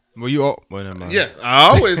never mind. Yeah,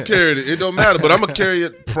 I always carried it. It don't matter, but I'm gonna carry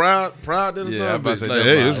it proud than a son of a bitch. Like,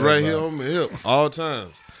 hey, it's right here on my hip all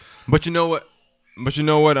times. But you know what?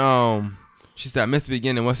 She said, I missed the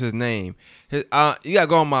beginning. What's his name? You gotta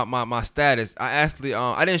go on my status. I actually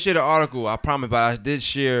I didn't share the article, I promise, but I did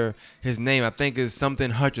share his name. I think it's something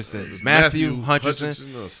Hutcherson. Matthew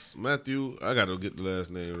Hutcherson. Matthew, I gotta get the last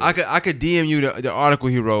name right. I could DM you the article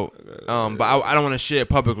he wrote. But I don't want to share it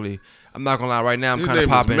publicly. I'm not gonna lie. Right now, I'm kind of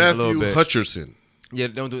popping a little bit. Matthew Hutcherson. Yeah,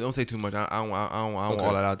 don't say too much. I don't want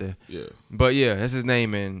all that out there. Yeah. But yeah, that's his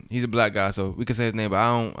name, and he's a black guy, so we can say his name. But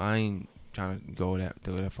I ain't trying to go that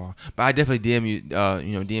far. But I definitely DM you.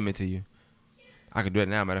 DM it to you. I could do it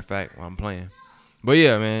now. Matter of fact, while I'm playing. But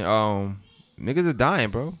yeah, man. Niggas is dying,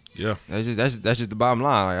 bro. Yeah. That's just the bottom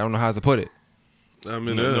line. Like, I don't know how else to put it. I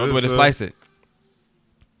mean, no way to slice it.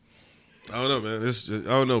 I don't know, man. I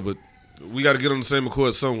don't know, but we got to get on the same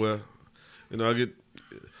accord somewhere. I don't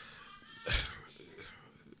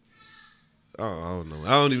know. I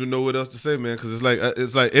don't even know what else to say, man, because it's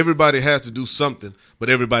like everybody has to do something, but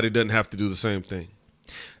everybody doesn't have to do the same thing.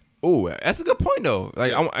 Oh, that's a good point though.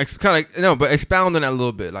 Like, I'm kind of but expound on that a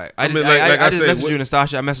little bit. Like, I just messaged you,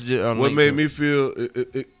 Nastasha. I messaged you on what LinkedIn. made me feel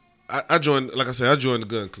I joined. Like I said, I joined the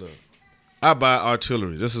gun club. I buy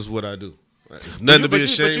artillery. This is what I do. It's nothing to be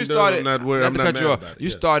ashamed of. I'm not worried. I'm not mad about it. You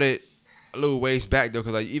started a little ways back though,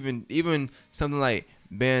 because like even something like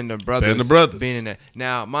Band of Brothers being in that.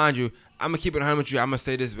 Now, mind you, I'm gonna keep it 100 with you. I'm gonna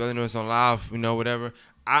say this, whether it's on live, whatever.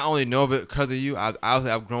 I only know of it because of you.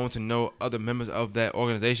 I've grown to know other members of that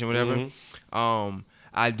organization, whatever. Mm-hmm.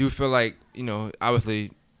 I do feel like,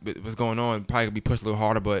 obviously what's going on probably could be pushed a little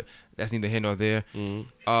harder, but that's neither here nor there. Mm-hmm.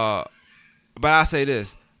 But I say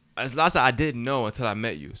this. It's lots that I didn't know until I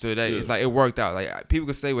met you. So that it's like it worked out. Like, people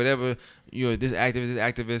could say whatever, this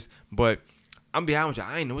activist, but I'm be honest with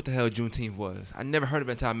you, I didn't know what the hell Juneteenth was. I never heard of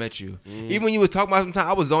it until I met you. Mm-hmm. Even when you was talking about it sometimes,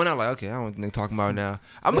 I was zoning out like, okay, I don't know what they're talking about now.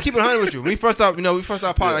 I'm gonna keep it 100 with you. When I first started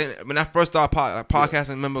podcasting,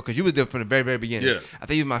 remember, because you was there from the very, very beginning. Yeah. I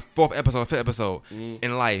think it was my 4th episode, 5th episode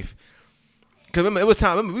in life. Cause remember, it was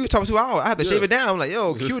time. Remember, we were talking 2 hours. I had to shave it down. I'm like,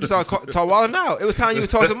 yo, Q just talk wilding out. It was time you would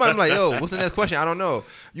talk so much. I'm like, yo, what's the next question? I don't know.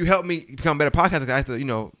 You helped me become a better podcaster. Cause I have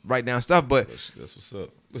to, write down stuff. But That's what's up.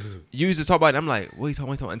 you used to talk about it. I'm like, what are you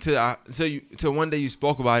talking about? Until one day you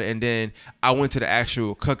spoke about it, and then I went to the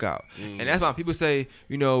actual cookout. And that's why people say,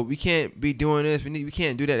 we can't be doing this. We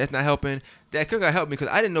can't do that. That's not helping. That cookout helped me because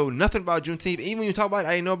I didn't know nothing about Juneteenth. Even when you talk about it,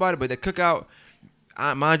 I didn't know about it. But that cookout,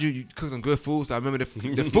 mind you cook some good food. So I remember the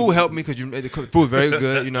food helped me because the food was very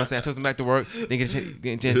good. You know what I'm saying? I took some back to work. Didn't get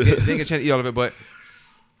a chance to eat all of it, but.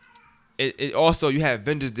 It also, you had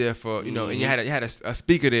vendors there for, and you had a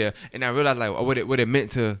speaker there, and I realized like what it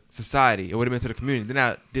meant to society or what it meant to the community. Then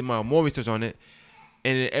I did my more research on it,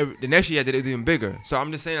 and the next year I did it was even bigger. So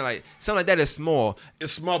I'm just saying like something like that is small.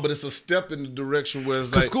 It's small, but it's a step in the direction where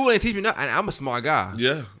it's like school ain't teaching me nothing. And I'm a smart guy.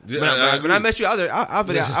 Yeah. When I met you, I was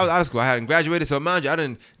out of school. I hadn't graduated, so mind you,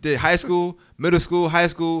 I did high school, middle school, high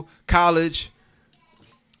school, college,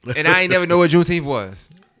 and I ain't never know what Juneteenth was.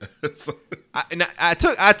 That's the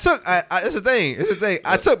thing.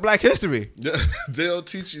 I took Black History. They don't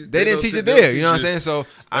teach you. They didn't teach it there. You know what I'm saying? So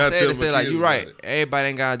I said to say like, you're right. Everybody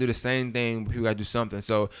ain't gotta do the same thing. But people gotta do something.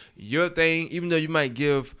 So your thing, even though you might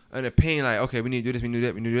give an opinion like, okay, we need to do this, we need to do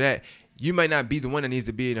that, we need to do that. You might not be the one that needs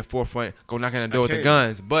to be in the forefront, go knock on the door with the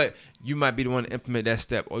guns, but you might be the one to implement that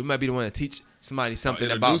step, or you might be the one to teach somebody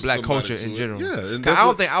something about Black culture in general. Yeah, Cause I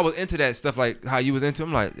don't think I was into that stuff like how you was into.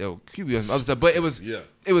 I'm like, yo, QB and some other stuff, but it was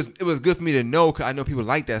good for me to know because I know people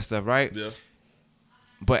like that stuff, right? Yeah.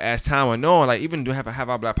 But as time went on, like even to have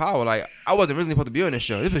our Black Power, like I wasn't originally supposed to be on this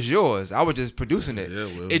show. This was yours. I was just producing it. Yeah,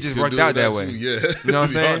 well, it just worked out that way. You know what I'm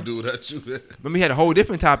saying? Do without you. But we had a whole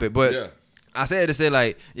different topic, but. I said to say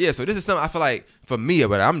like, so this is something I feel like for me,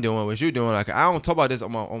 what I'm doing, what you're doing, like I don't talk about this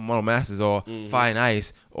on Model Masters or Fire and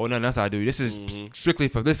Ice or nothing else I do. This is strictly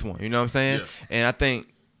for this one. You know what I'm saying? Yeah. And I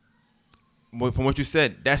think from what you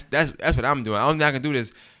said, that's what I'm doing. The only thing I can do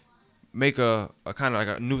is make a kind of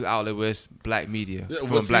like a news outlet where it's Black media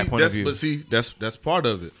from a Black point of view. But see, that's part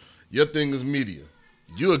of it. Your thing is media.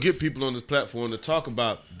 You'll get people on this platform to talk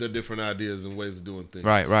about their different ideas and ways of doing things.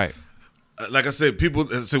 Right. Like I said, people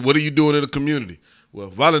say, "What are you doing in the community?" Well,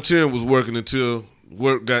 volunteering was working until the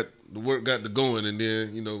work got to going, and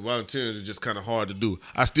then volunteering is just kind of hard to do.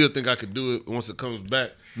 I still think I could do it once it comes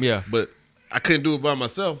back. Yeah, but I couldn't do it by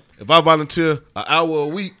myself. If I volunteer an hour a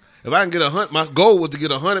week, if I can get 100, my goal was to get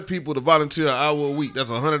 100 people to volunteer an hour a week. That's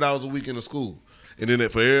 100 hours a week in the school, and then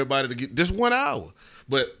for everybody to get just 1 hour.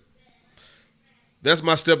 But that's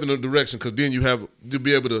my step in the direction because then you'll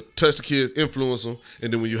be able to touch the kids, influence them,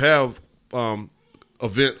 and then when you have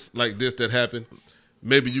events like this that happen,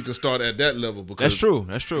 maybe you can start at that level because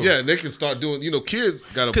that's true. Yeah, and they can start doing. Kids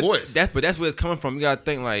got a voice. That's where it's coming from. You gotta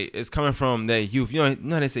think like it's coming from that youth. You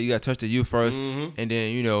know how they say you gotta touch the youth first, and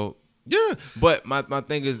then Yeah. But my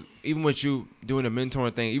thing is, even with you doing the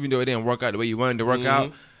mentoring thing, even though it didn't work out the way you wanted to work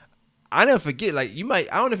out, I never forget. Like I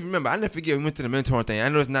don't know if you remember. I never forget we went to the mentoring thing. I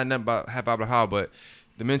know it's not nothing about half hour how, but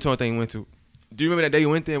the mentoring thing we went to. Do you remember that day you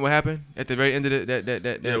went there and what happened at the very end of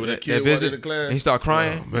that kid visit? In the class. And he started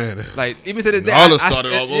crying. Oh, man. Like even to this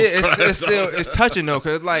day, it's touching though,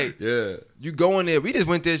 cause like you go in there. We just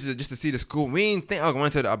went there just to see the school. We didn't think I was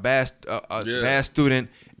going to a bad student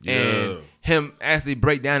and him actually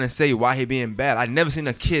break down and say why he being bad. I never seen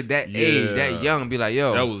a kid that age, that young, be like,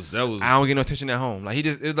 yo, that was. I don't get no attention at home. Like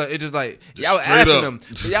y'all was asking him.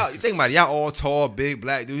 But y'all think about it, y'all all tall, big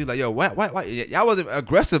black dudes. He's like, yo, why? Y'all wasn't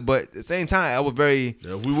aggressive, but at the same time, I was very.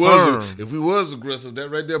 Yeah, if we was aggressive, that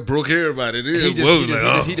right there broke everybody. He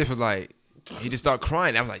just was like, he just started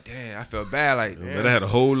crying. I was like, damn, I felt bad. Like, man, I had a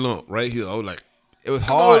whole lump right here. I was like, it was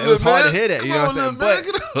hard. It was hard to hear that. You know what I'm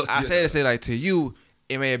saying? But I say to say like to you.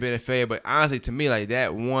 It may have been unfair, but honestly, to me, like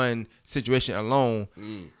that one situation alone,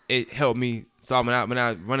 it helped me. So when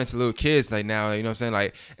I run into little kids like now, you know what I'm saying?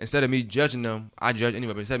 Like instead of me judging them, I judge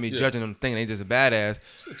anyway. But instead of me judging them, thinking they just a badass,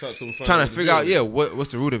 trying to figure out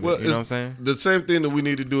what's the root of it. You know what I'm saying? The same thing that we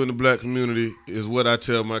need to do in the Black community is what I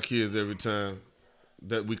tell my kids every time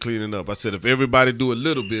that we cleaning up. I said if everybody do a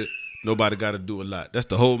little bit, nobody got to do a lot. That's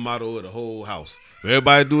the whole motto of the whole house. If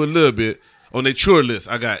everybody do a little bit. On their chore list,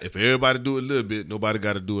 I got if everybody do a little bit, nobody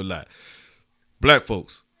got to do a lot. Black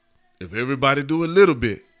folks, if everybody do a little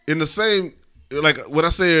bit, in the same, like when I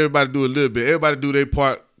say everybody do a little bit, everybody do their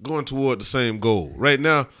part going toward the same goal. Right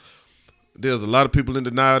now, there's a lot of people in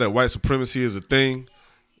denial that white supremacy is a thing.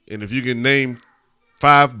 And if you can name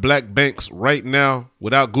 5 black banks right now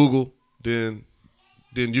without Google, then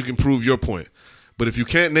you can prove your point. But if you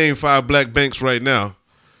can't name 5 black banks right now,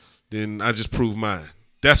 then I just proved mine.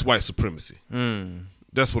 That's white supremacy.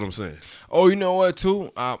 That's what I'm saying. Oh, you know what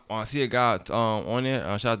too? I see a guy on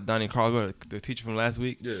there. Shout out to Donnie Carlwell, the teacher from last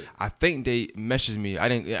week. Yeah. I think they messaged me. I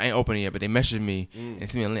ain't open it yet, but they messaged me and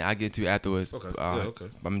sent me a link. I get to you afterwards. Okay. Okay.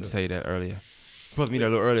 I'm gonna tell you that earlier. Supposed to meet a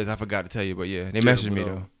little earlier. So I forgot to tell you, but yeah, they messaged me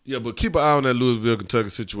though. Yeah, but keep an eye on that Louisville, Kentucky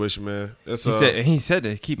situation, man. That's He said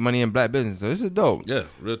to keep money in black business. So this is dope. Yeah,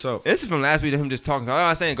 real talk. This is from last week. Him just talking. So I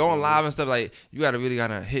was saying going live and stuff like you gotta really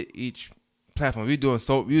gotta hit each platform. We doing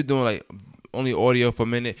like only audio for a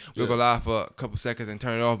minute. We'll go live for a couple seconds and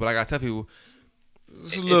turn it off. But like I tell people,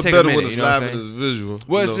 it's a little better when it's live and it's visual.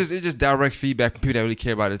 Well, it's just direct feedback from people that really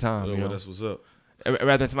care about the time. You know? That's what's up.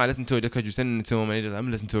 Rather than somebody listen to it just because you're sending it to them and they just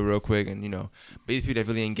I'm listen to it real quick and but these people that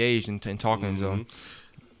really engaged in talking. So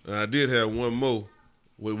I did have one more.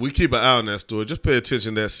 We keep an eye on that story. Just pay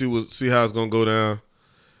attention to that. See how it's gonna go down.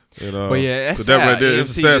 And, but yeah, that's that right there. EMT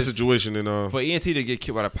it's a sad situation. And for ENT to get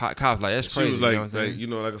killed by the cops, like that's crazy. She was like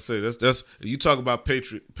like I say, that's you talk about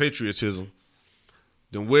patriotism.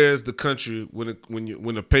 Then where's the country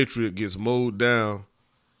when a patriot gets mowed down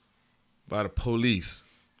by the police?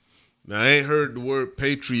 Now I ain't heard the word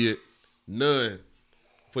patriot none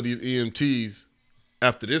for these EMTs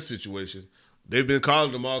after this situation. They've been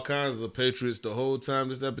calling them all kinds of patriots the whole time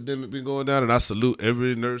this epidemic been going down, and I salute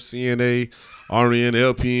every nurse, CNA, RN,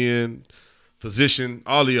 LPN, physician,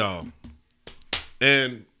 all of y'all,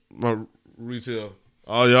 and my retail,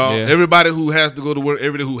 all y'all, everybody who has to go to work,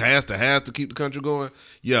 everybody who has to keep the country going.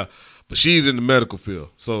 Yeah, but she's in the medical field,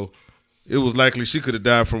 so it was likely she could have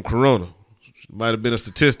died from corona. Might have been a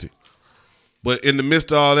statistic. But in the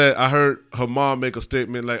midst of all that, I heard her mom make a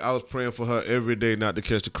statement like, I was praying for her every day not to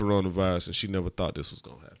catch the coronavirus, and she never thought this was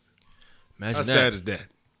going to happen. Imagine How sad is that?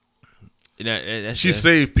 She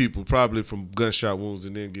saved people probably from gunshot wounds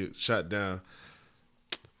and then get shot down.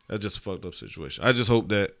 That's just a fucked up situation. I just hope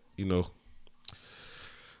that, I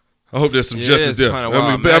hope there's some justice there.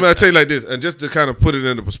 I mean, I'll tell you like this, and just to kind of put it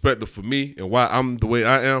into perspective for me and why I'm the way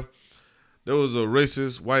I am, there was a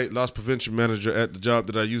racist white loss prevention manager at the job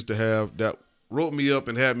that I used to have that wrote me up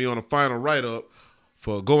and had me on a final write-up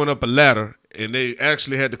for going up a ladder, and they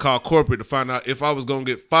actually had to call corporate to find out if I was going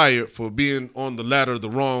to get fired for being on the ladder the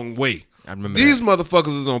wrong way. I remember These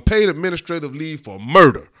motherfuckers is on paid administrative leave for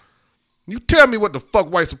murder. You tell me what the fuck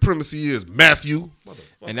white supremacy is, Matthew.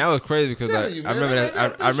 And that was crazy because I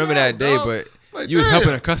remember that day, but like, you was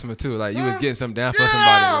helping a customer too. Like you was getting something down for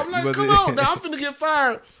somebody. I'm like, come on, now I'm finna get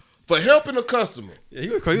fired for helping a customer.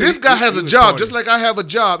 Yeah, this guy has a job, just like I have a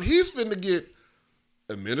job. He's finna get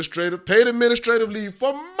paid administrative leave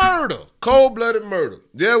for murder, cold-blooded murder.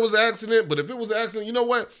 Yeah, it was an accident, but if it was an accident, you know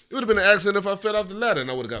what? It would have been an accident if I fell off the ladder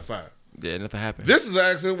and I would have got fired. Yeah, nothing happened. This is an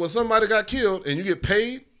accident where somebody got killed and you get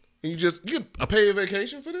paid and you get a paid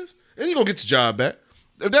vacation for this, and you're gonna get your job back.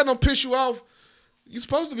 If that don't piss you off, you're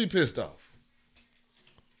supposed to be pissed off.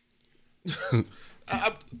 Bruh,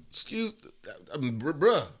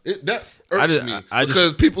 that irks me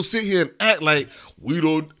because people sit here and act like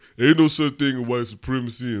ain't no such thing as white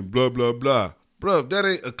supremacy and blah, blah, blah. Bruh, if that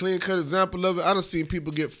ain't a clean-cut example of it, I done seen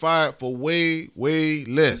people get fired for way, way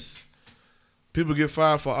less. People get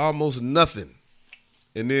fired for almost nothing.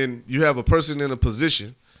 And then you have a person in a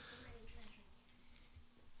position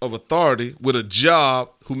of authority with a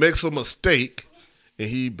job who makes a mistake, and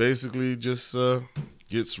he basically just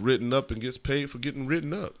gets written up and gets paid for getting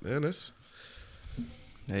written up. Man,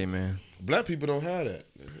 hey, man. Black people don't have that.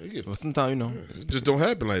 Well, sometimes, it just don't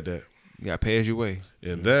happen like that. You got to pay as you weigh.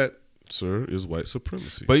 And that, sir, is white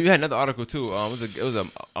supremacy. But you had another article, too. It was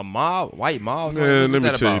a mob, white mob. Man, let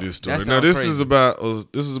me tell you this story. Now, this is about it's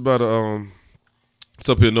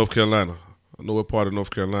up here in North Carolina. I know what part of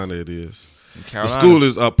North Carolina it is. The school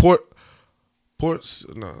is Ports.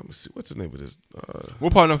 No, let me see. What's the name of this?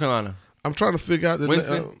 What part of North Carolina? I'm trying to figure out the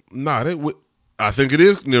Winston? I think it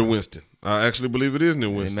is near Winston. I actually believe it is near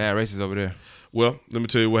Winston. Mad racist over there. Well, let me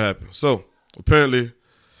tell you what happened. So apparently,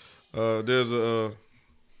 there's a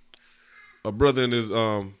brother and his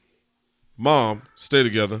mom stay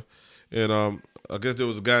together, and I guess there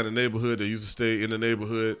was a guy in the neighborhood that used to stay in the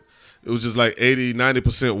neighborhood. It was just like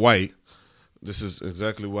 80-90% white. This is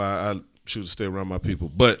exactly why I choose to stay around my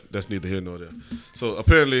people, but that's neither here nor there. So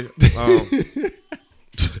apparently, there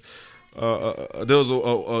was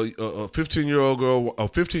a 15-year-old girl, a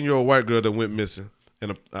 15-year-old white girl that went missing,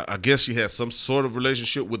 and I guess she had some sort of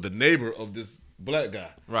relationship with the neighbor of this black guy.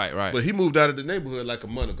 Right. But he moved out of the neighborhood like a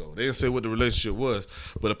month ago. They didn't say what the relationship was,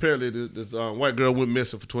 but apparently this white girl went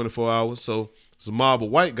missing for 24 hours. So it's a mob of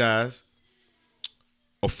white guys,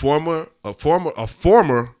 a former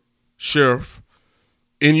sheriff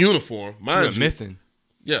in uniform, mind you. Missing.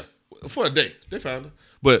 Yeah, for a day. They found her.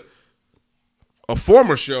 But a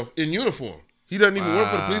former sheriff in uniform. He doesn't even work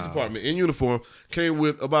for the police department in uniform. Came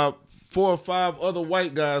with about 4 or 5 other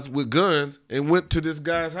white guys with guns and went to this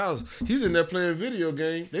guy's house. He's in there playing video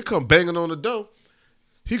game. They come banging on the door.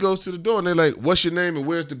 He goes to the door and they're like, "What's your name and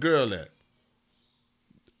where's the girl at?"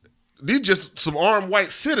 These just some armed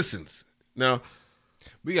white citizens. Now,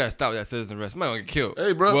 we gotta stop that citizen arrest. Somebody gonna get killed.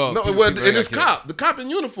 Hey, bro. And it's cop. The cop in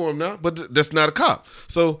uniform now, but that's not a cop.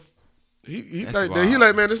 So he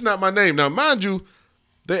like, man, it's not my name. Now, mind you,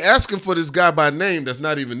 they asking for this guy by name that's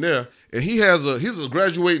not even there, and he's a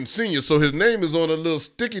graduating senior, so his name is on a little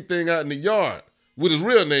sticky thing out in the yard with his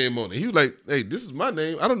real name on it. He was like, "Hey, this is my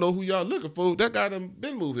name. I don't know who y'all looking for. That guy done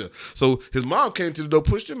been moved here." So his mom came to the door,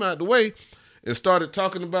 pushed him out the way, and started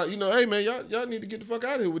talking about, "Hey man, y'all need to get the fuck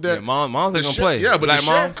out of here with that." Yeah, mom's ain't gonna play. Yeah, but Black the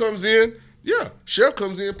sheriff comes in. Yeah, sheriff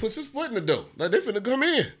comes in, puts his foot in the door. Like, they finna come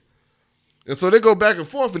in. And so they go back and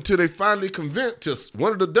forth until they finally convince to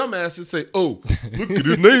one of the dumbasses say, "Oh, look at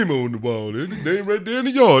his name on the wall. There's his name right there in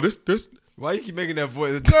the yard." That's Why you keep making that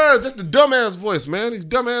voice? Cause that's the dumbass voice, man. These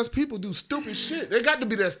dumbass people do stupid shit. They got to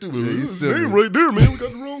be that stupid. Yeah, his name right there, man. We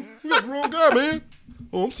got the wrong guy, man.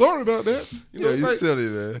 Oh, I'm sorry about that. You silly,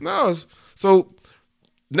 man. No, so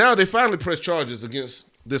now they finally press charges against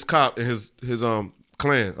this cop and his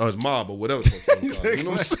clan or his mob or whatever. You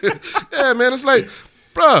know what I'm saying? Yeah, man. It's like,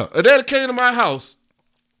 bruh, if they came to my house,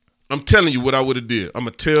 I'm telling you what I would have did. I'm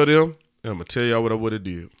gonna tell them, and I'm gonna tell y'all what I would have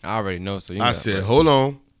did. I already know. So I said, "Hold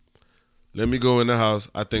on, let me go in the house.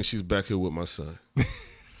 I think she's back here with my son."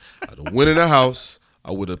 I done went in the house.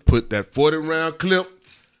 I would have put that 40-round clip,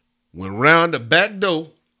 went around the back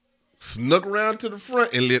door, snuck around to the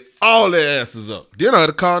front, and lit all their asses up. Then I'd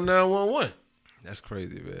have called 911. That's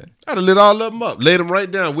crazy, man. I'd have lit all of them up, laid them right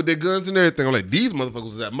down with their guns and everything. I'm like, these motherfuckers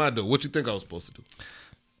was at my door. What you think I was supposed to do?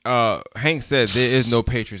 Hank said there is no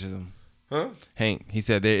patriotism. Huh? Hank, he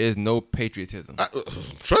said there is no patriotism.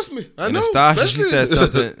 Trust me, I and know. Nastasha, she said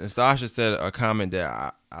something. Nastasha said a comment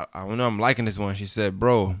that I know I'm liking this one. She said,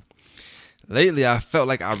 "Bro, lately I felt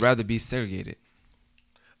like I'd rather be segregated."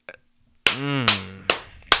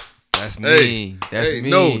 That's mean. That's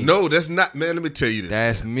mean. No, that's not, man. Let me tell you this.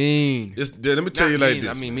 That's man. mean. Let me tell you like mean, this.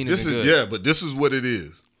 I mean, this is good. but this is what it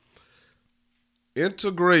is.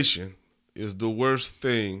 Integration is the worst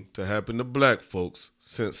thing to happen to black folks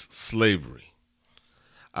since slavery.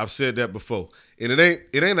 I've said that before. And it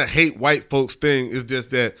ain't a hate white folks thing. It's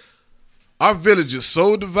just that our village is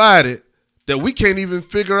so divided that we can't even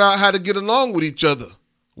figure out how to get along with each other.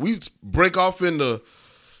 We break off into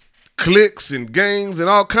cliques and gangs and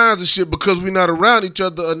all kinds of shit because we're not around each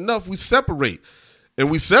other enough. We separate. And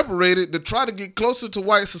we separated to try to get closer to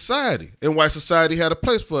white society. And white society had a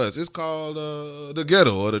place for us. It's called the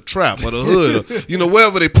ghetto or the trap or the hood or,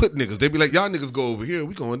 wherever they put niggas. They be like, y'all niggas go over here.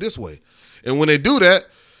 We going this way. And when they do that,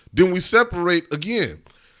 then we separate again.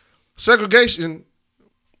 Segregation,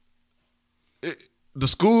 the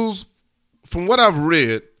schools, from what I've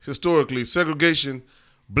read historically, segregation,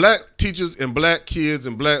 black teachers and black kids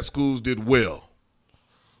and black schools did well.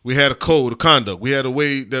 We had a code of conduct. We had a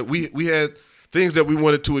way that we had things that we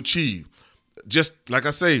wanted to achieve. Just like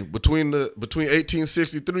I say, between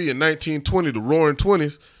 1863 and 1920, the Roaring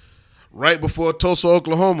 20s, right before Tulsa,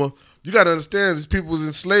 Oklahoma, you got to understand these people was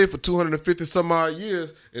enslaved for 250 some odd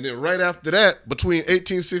years, and then right after that, between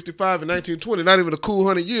 1865 and 1920, not even a cool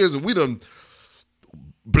 100 years, and we done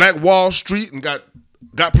Black Wall Street and got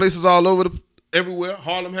places all over everywhere.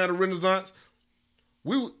 Harlem had a renaissance.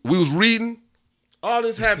 We was reading. All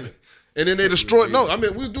this happened. And then they destroyed. No, I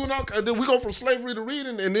mean, we was doing all. Then we go from slavery to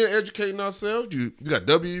reading and then educating ourselves. You got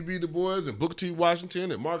W.E.B. Du Bois and Booker T.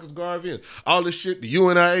 Washington and Marcus Garvey and all this shit. The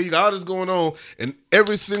UNIA, you got all this going on. And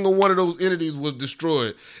every single one of those entities was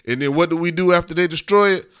destroyed. And then what do we do after they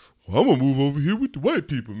destroy it? Well, I'm going to move over here with the white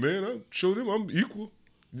people, man. I show them I'm equal.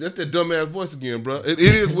 That's that dumbass voice again, bro. It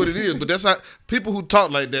is what it is. But that's how people who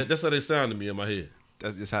talk like that, that's how they sound to me in my head.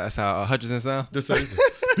 That's how Hutchinson sound? That's how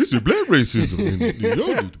this is black racism. And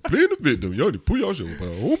y'all need to play the victim. Y'all need to pull y'all shit by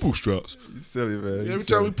our own bootstraps. You silly, man. Every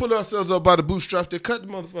time we pull ourselves up by the bootstraps, they cut the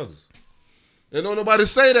motherfuckers. And don't nobody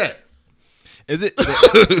say that. Is it?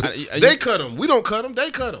 They cut them. We don't cut them. They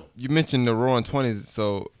cut them. You mentioned the Roaring 20s,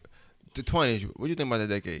 so the 20s. What do you think about that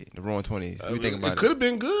decade? The Roaring 20s. What do you think about it? It could have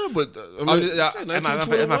been good, but it's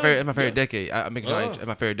my favorite decade. I make sure it's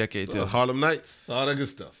my favorite decade too. Harlem Nights, all that good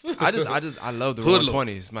stuff. I love the Roaring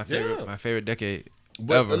 20s. My favorite decade.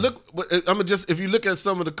 But if you look at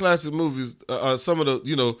some of the classic movies, some of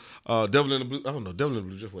the Devil in the Blue. I don't know, Devil in the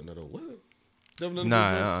Blue just wasn't that old, was it? Devil in the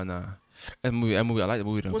Blue. Nah. That movie. I like the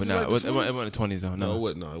movie though, but it wasn't the 20s though. No, it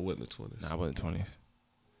wasn't the 20s. Nah, it wasn't the 20s.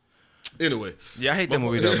 Anyway, yeah, I hate that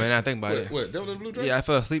movie though, man. I think about it. What, Devil in the Blue Dress? Yeah, I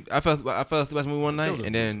fell asleep. I fell asleep watching the movie one night,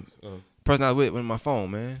 and then person I was with my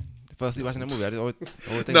phone, man. I fell asleep watching that movie. I just always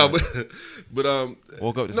think No, about it. but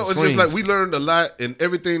Woke up to no, some it's just like screams. we learned a lot, and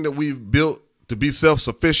everything that we built to be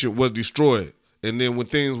self-sufficient was destroyed. And then when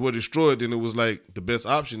things were destroyed, then it was like the best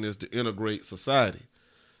option is to integrate society.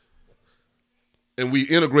 And we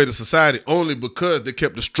integrated society only because they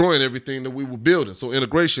kept destroying everything that we were building. So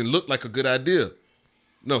integration looked like a good idea.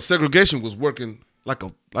 No, segregation was working like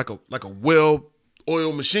a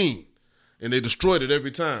well-oiled machine. And they destroyed it every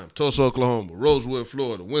time. Tulsa, Oklahoma, Rosewood,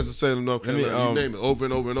 Florida, Winston-Salem, North Carolina, you name it, over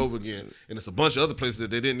and over and over again. And it's a bunch of other places that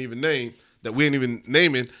they didn't even name, that we ain't even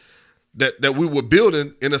naming, that we were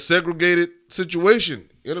building in a segregated situation.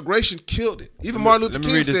 Integration killed it. Even Martin Luther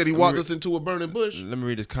King said he walked us into a burning bush. Let me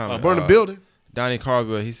read this comment. A burning building. Donnie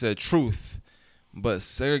Carver, he said, truth, but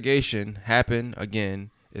segregation happened again.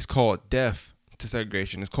 It's called death to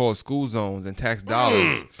segregation. It's called school zones, and tax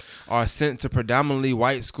dollars are sent to predominantly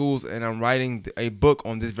white schools, and I'm writing a book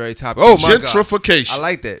on this very topic. Oh, my God. Gentrification. I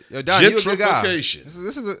like that. Yo, Donnie, you a good guy.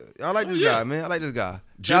 Gentrification. I like this guy, man. I like this guy.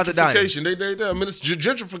 Shout out to Donnie. Gentrification. I mean, School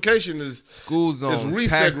gentrification is zones,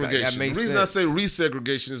 resegregation. The reason I say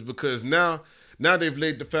resegregation is because now they've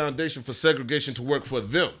laid the foundation for segregation to work for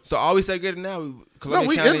them. So are we segregated now?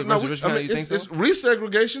 Columbia County, Richmond County, you think so? It's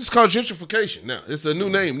resegregation. It's called gentrification now. It's a new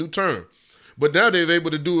name, new term. But now they're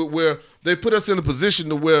able to do it where they put us in a position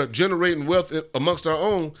to where generating wealth amongst our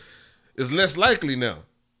own is less likely now.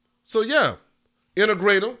 So yeah,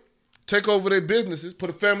 integrate them, take over their businesses, put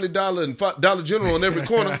a Family Dollar and Dollar General on every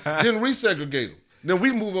corner, then resegregate them. Then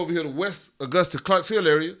we move over here to West Augusta, Clarks Hill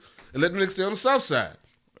area, and let them stay on the south side.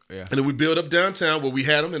 Yeah. And then we build up downtown where we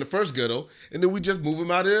had them in the first ghetto, and then we just move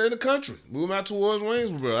them out there in the country. Move them out towards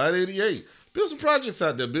Waynesboro, I-88. Build some projects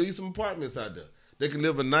out there. Build you some apartments out there. They can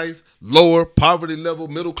live a nice, lower, poverty level,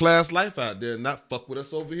 middle class life out there and not fuck with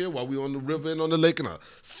us over here while we on the river and on the lake and our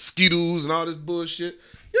skidoos and all this bullshit.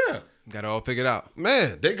 Yeah. Got it all figured out.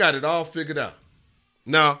 Man, they got it all figured out.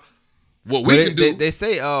 Now, what we can do... They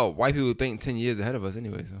say white people think 10 years ahead of us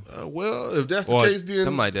anyway. So. Well, if that's the case, then...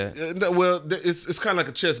 Something like that. Well, it's kind of like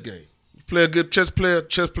a chess game. You play a good chess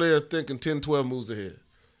player thinking 10, 12 moves ahead.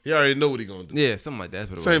 He already know what he going to do. Yeah, something like that.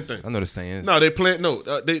 That's what Same thing. I know the saying. No, they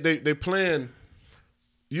plan...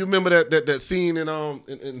 You remember that scene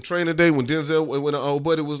in Training Day when Denzel, when an old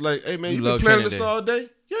buddy was like, hey, man, you been planning this all day?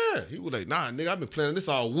 Yeah. He was like, nah, nigga, I've been planning this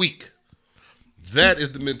all week. That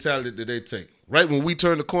is the mentality that they take. Right when we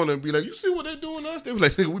turn the corner and be like, you see what they doing to us? They be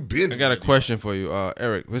like, nigga, we been. I got a question for you,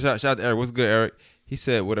 Eric. Shout out to Eric. What's good, Eric? He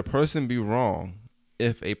said, would a person be wrong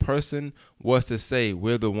if a person was to say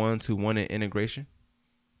we're the ones who wanted integration?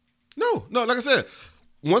 No. Like I said,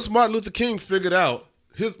 once Martin Luther King figured out,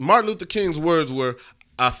 Martin Luther King's words were,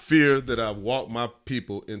 I fear that I've walked my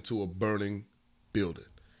people into a burning building.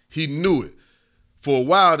 He knew it. For a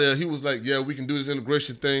while there, he was like, yeah, we can do this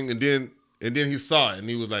integration thing. And then he saw it and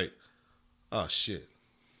he was like, oh, shit.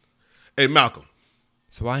 Hey, Malcolm.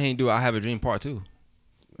 So why ain't do I Have a Dream Part 2?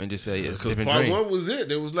 And just say it's a different part dream. Part 1 was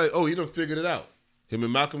it. It was like, oh, he done figured it out. Him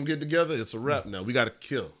and Malcolm get together. It's a wrap now. We got to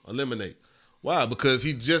kill, eliminate. Why? Because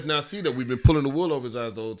he just now see that we've been pulling the wool over his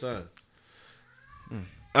eyes the whole time.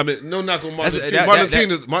 I mean, no knock on Martin Luther King.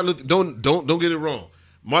 Don't get it wrong.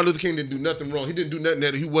 Martin Luther King didn't do nothing wrong. He didn't do nothing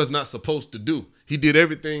that he was not supposed to do. He did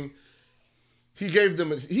everything.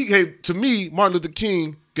 To me, Martin Luther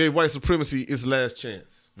King gave white supremacy its last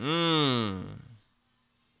chance.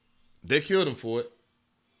 They killed him for it.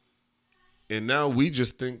 And now we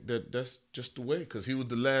just think that that's just the way, because he was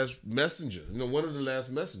the last messenger, one of the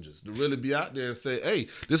last messengers to really be out there and say, hey,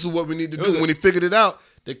 this is what we need to do. When he figured it out,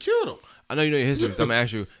 they killed him. I know you know your history, so I'm going to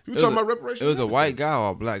ask you. You talking about reparations? It was a white guy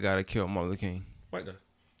or a black guy that killed Martin Luther King? White guy.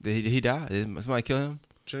 Did he die? Did somebody kill him?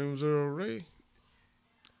 James Earl Ray.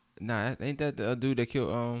 Nah, ain't that the dude that killed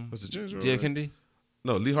was it James Earl J.F. Ray? Kennedy?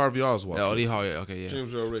 No, Lee Harvey Oswald. Oh, Lee Harvey. Okay, yeah.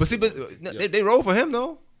 James Earl Ray. But see, they rolled for him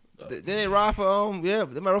though. Then they ride for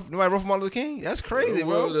they might roll for Martin Luther King. That's crazy,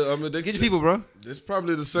 bro. Get your people, bro. It's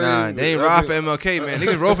probably the same. Nah, they ain't ride for MLK, man.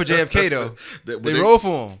 Niggas roll for JFK though. they roll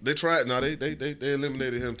for him. They tried. No, they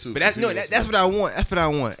eliminated him too. But that's what I want. That's what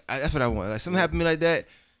I want. Like something happened to me like that.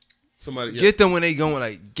 Somebody get them when they going,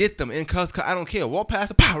 like get them in cuss. I don't care. Walk past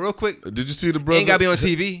the pow real quick. Did you see the brother? Ain't gotta be on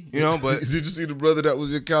TV, But did you see the brother that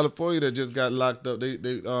was in California that just got locked up?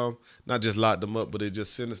 They not just locked him up, but they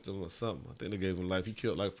just sentenced him or something. I think they gave him life. He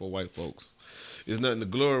killed like 4 white folks. It's nothing to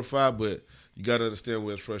glorify, but you gotta understand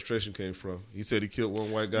where his frustration came from. He said he killed 1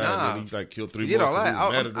 white guy and then he killed 3 more. All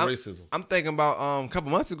that. Mad at the racism. I'm thinking about a couple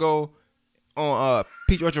months ago on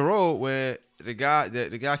Peach Orchard Road when the guy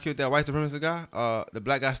killed that white supremacist guy. The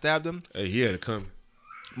black guy stabbed him. Hey, he had it coming.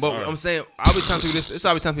 But I'm saying, I'll be telling people this. This is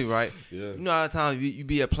how I be telling people, right? Yeah. You know, a lot of times you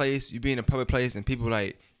be at a place, you be in a public place, and people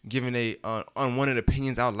like giving a unwanted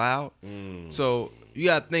opinions out loud. So you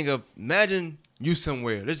gotta think of, imagine you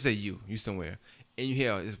somewhere. Let's say you somewhere, and you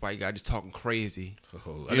hear this white guy just talking crazy. You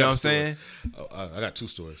know what I'm saying? I got 2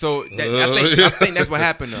 stories. So I think that's what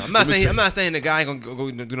happened. Though. I'm not saying the guy ain't gonna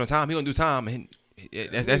go do no time. He gonna do time. And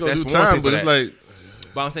that's one time, thing. But it's like,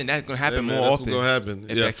 but I'm saying that's gonna happen more that's often. What's gonna happen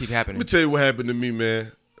if that keep happening. Let me tell you what happened to me,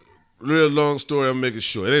 man. Real long story. I'm making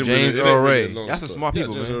sure. It ain't James really, Earl Ray. Really a long That's some story. smart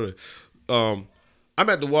people, man. I'm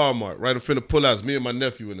at the Walmart, right? I'm finna pull out. It's me and my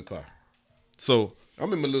nephew in the car. So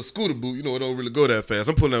I'm in my little scooter boot. You know, it don't really go that fast.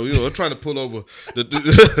 I'm pulling out. I'm trying to pull over.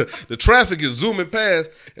 The traffic is zooming past,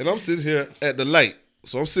 and I'm sitting here at the light.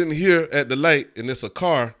 So I'm sitting here at the light, and there's a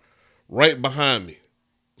car right behind me.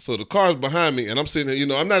 So the car's behind me, and I'm sitting here. You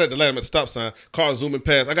know, I'm not at the light. I'm at the stop sign. Car zooming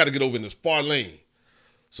past. I got to get over in this far lane.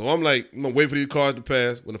 So I'm like, I'm gonna wait for these cars to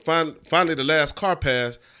pass. When finally the last car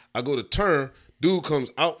passed, I go to turn. Dude comes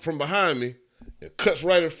out from behind me and cuts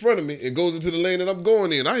right in front of me and goes into the lane that I'm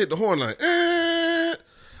going in. I hit the horn like, I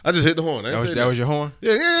just hit the horn. That was your horn?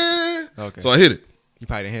 Yeah. Okay. So I hit it. You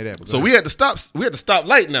probably didn't hear that. So we had to stop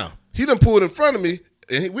light now. He done pulled in front of me,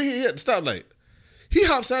 and we hit the stop light. He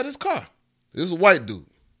hops out his car. This is a white dude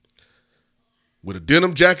with a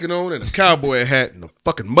denim jacket on and a cowboy hat and a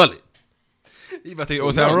fucking mullet. You about to get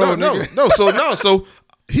Old Town Road, nigga? No. So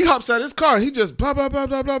he hops out his car and he just blah, blah, blah,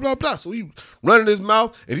 blah, blah, blah, blah. So he running his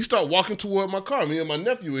mouth and he start walking toward my car. Me and my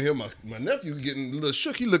nephew in here, my nephew getting a little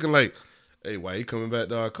shook. He looking like, hey, why he coming back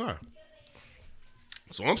to our car?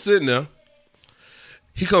 So I'm sitting there.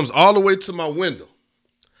 He comes all the way to my window.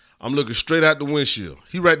 I'm looking straight out the windshield.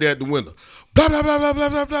 He right there at the window. Blah, blah, blah, blah, blah,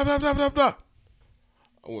 blah, blah, blah, blah, blah, blah.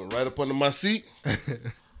 I went right up under my seat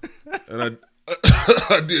and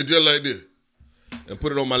I did just like this. And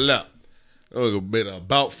put it on my lap. I made an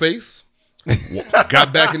about face,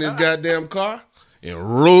 got back in his goddamn car,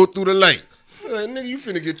 and rode through the light. Like, nigga, you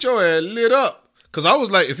finna get your ass lit up. Because I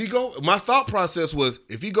was like, my thought process was,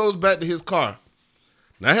 if he goes back to his car,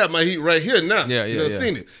 now I have my heat right here now. You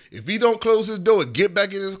seen it. If he don't close his door and get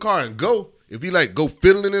back in his car and go, if he like go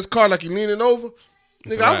fiddle in his car like he leaning over,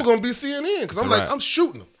 nigga, I was going to be CNN. Because I'm like, I'm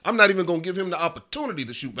shooting him. I'm not even going to give him the opportunity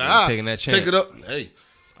to shoot. But taking that chance. Take it up. Hey.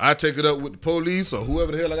 I take it up with the police or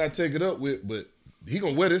whoever the hell I got to take it up with, but he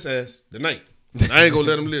gonna wear this ass tonight. I ain't gonna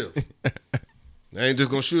let him live. I ain't just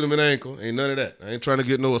gonna shoot him in the ankle. Ain't none of that. I ain't trying to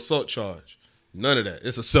get no assault charge. None of that.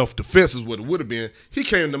 It's a self-defense is what it would have been. He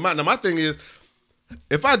came to my, now my thing is,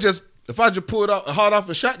 if I just pulled out hard off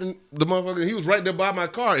and shot the motherfucker, he was right there by my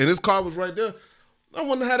car and his car was right there. I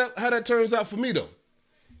wonder how that turns out for me though.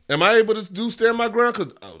 Am I able to stand my ground?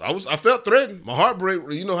 Cause I felt threatened. My heart rate,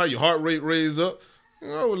 you know how your heart rate raised up.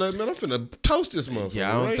 Oh, like, man, I'm finna toast this motherfucker. Yeah,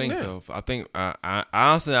 I don't think so. I think, I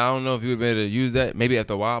honestly, I don't know if you would be able to use that. Maybe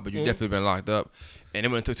after a while, but you definitely been locked up. And it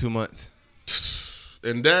went took 2 months.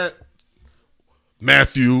 And that,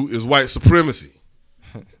 Matthew, is white supremacy.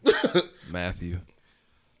 Matthew.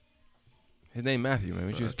 His name Matthew, man.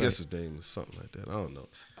 I guess his name is something like that. I don't know.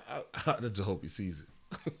 I just hope he sees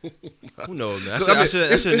it. Who knows, man? I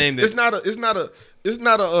should name it. It's not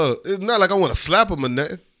like I want to slap him or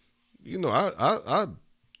nothing. You know,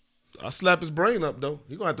 I slap his brain up though.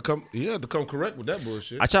 He had to come correct with that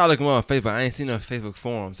bullshit. I tried to look him up on Facebook. I ain't seen no Facebook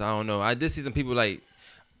forums. I don't know. I did see some people like,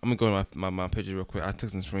 I'm gonna go to my picture real quick. I took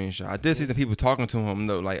some screenshot. I did see some people talking to him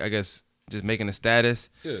though, like I guess just making a status.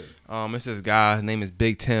 Yeah. It's this guy. His name is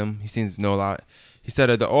Big Tim. He seems to know a lot. He said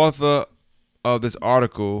that the author of this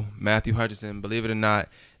article, Matthew Hutchinson, believe it or not,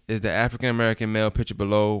 is the African American male pictured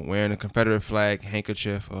below wearing a Confederate flag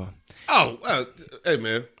handkerchief. Hey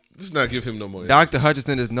man. Let's not give him no more. Dr.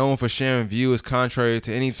 Hutchinson is known for sharing views contrary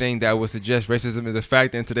to anything that would suggest racism is a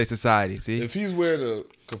factor in today's society. See, if he's wearing a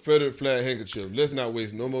Confederate flag handkerchief, let's not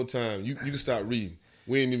waste no more time. You can start reading.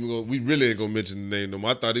 We really ain't gonna mention the name no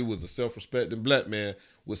more. I thought he was a self-respecting black man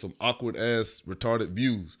with some awkward ass retarded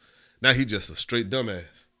views. Now he just a straight dumbass.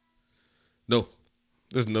 No.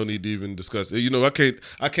 There's no need to even discuss it. You know, I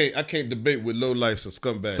can't debate with low lifes and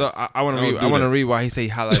scumbags. So I want to read why he said he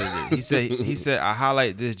highlighted it. He said I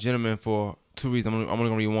highlight this gentleman for 2 reasons. I'm only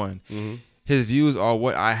gonna read one. Mm-hmm. His views are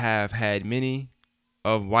what I have had many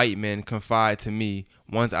of white men confide to me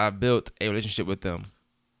once I built a relationship with them,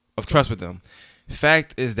 of trust with them.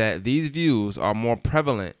 Fact is that these views are more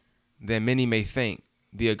prevalent than many may think.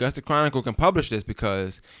 The Augusta Chronicle can publish this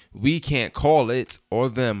because we can't call it or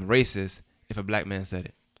them racist if a black man said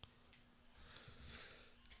it.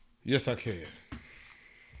 Yes, I can.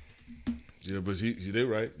 Yeah, but they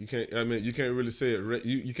right. You can't. I mean, you can't really say it.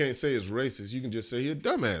 You can't say it's racist. You can just say he's a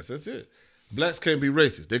dumbass. That's it. Blacks can't be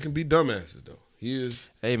racist. They can be dumbasses though. He is.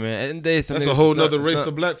 Hey man, and that's a whole nother race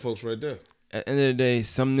of black folks right there. At the end of the day,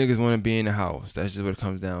 some niggas want to be in the house. That's just what it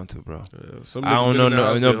comes down to, bro. Yeah, some I don't niggas know been in the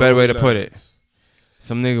house no their better whole way to put it. lives.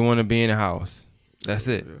 Some niggas want to be in the house. That's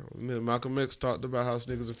it. Yeah. Me and Malcolm X talked about house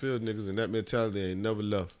niggas and field niggas, and that mentality ain't never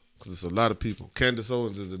left. Because it's a lot of people. Candace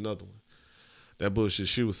Owens is another one. That bullshit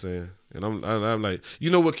she was saying. And I'm like,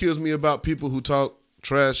 you know what kills me about people who talk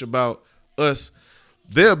trash about us?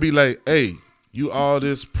 They'll be like, hey, you all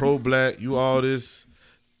this pro-black, you all this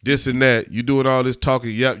and that. You doing all this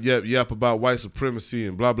talking yap about white supremacy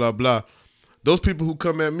and blah, blah, blah. Those people who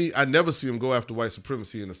come at me, I never see them go after white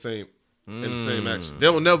supremacy in the same action. They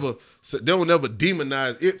don't never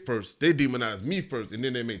demonize it first. They demonize me first, and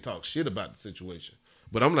then they may talk shit about the situation.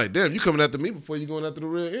 But I'm like, damn, you coming after me before you going after the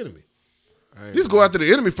real enemy. Right, just go after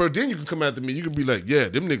the enemy first, then you can come after me. You can be like, yeah,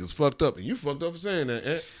 them niggas fucked up, and you fucked up for saying that.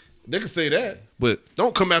 Eh? They can say that, but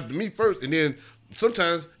don't come after me first, and then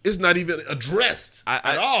sometimes it's not even addressed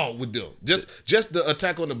at all with them. Just the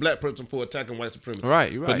attack on the black person for attacking white supremacy.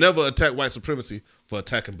 Right, you're right. But never attack white supremacy for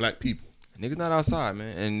attacking black people. Niggas not outside,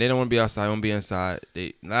 man, and they don't want to be outside. They want to be inside.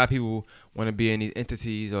 A lot of people want to be in these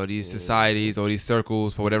entities or these societies or these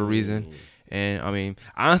circles for whatever reason. And I mean,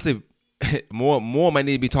 honestly, more might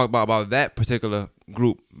need to be talked about that particular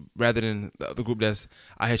group rather than the other group that's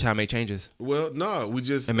out here trying to make changes. Well, no, we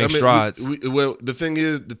just and make strides. Well, the thing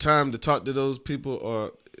is, the time to talk to those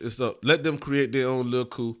people let them create their own little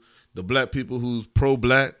coup. The black people who's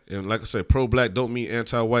pro-black, and like I said, pro-black don't mean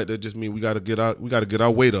anti-white. That just mean we got to get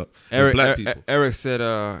our weight up. Black people. Eric said,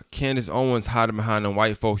 Candace Owens hiding behind them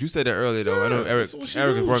white folks. You said that earlier though. Yeah, I know Eric is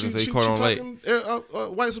working, so he caught on late.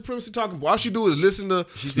 White supremacy talking. All she do is listen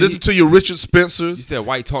to your Richard Spencers. You said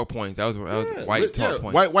white talk points. That was white talk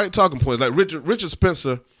points. White talking points. Like Richard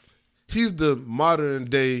Spencer, he's the modern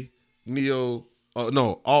day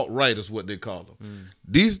alt-right is what they call them.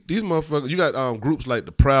 These motherfuckers, you got groups like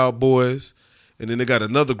the Proud Boys, and then they got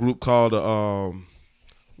another group called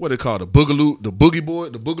what they call the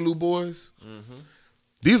Boogaloo Boys. Mm-hmm.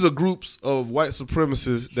 These are groups of white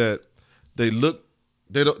supremacists that they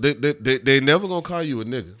never gonna call you a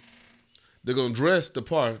nigga. They're gonna dress the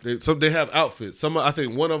part. They have outfits. I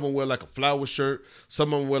think one of them wear like a flower shirt.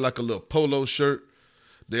 Some of them wear like a little polo shirt.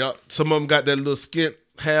 Some of them got that little skint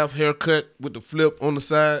half haircut with the flip on the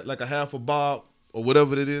side, like a half a bob or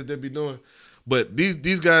whatever it is they be doing. But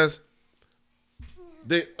these guys,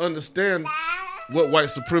 they understand what white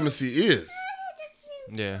supremacy is.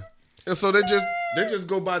 Yeah. And so they just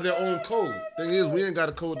go by their own code. Thing is, we ain't got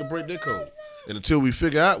a code to break their code. And until we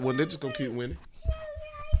figure out one, they're just gonna keep winning.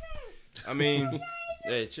 I mean,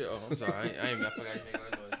 hey, chill. Oh, I'm sorry. I ain't gonna anything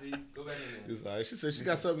like that. See, go back in there. It's all right. She said she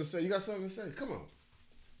got something to say. You got something to say? Come on.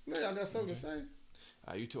 No, y'all got something to say.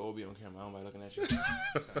 You too OB on camera. I don't like looking at you.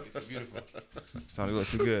 It's beautiful. Sound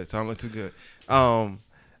look too good.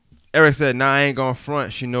 Eric said, "Nah, I ain't gonna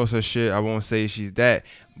front. She knows her shit. I won't say she's that,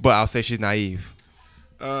 but I'll say she's naive."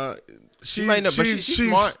 She's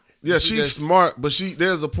smart. Yeah, she's smart, but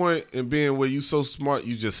there's a point in being where you so smart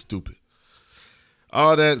you just stupid.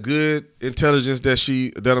 All that good intelligence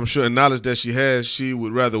that I'm sure and knowledge that she has, she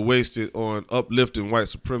would rather waste it on uplifting white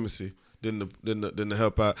supremacy than to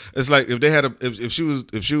help out. It's like if they had if she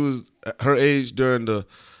was her age during the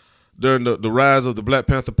rise of the Black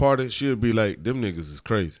Panther Party, she would be like, them niggas is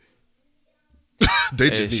crazy.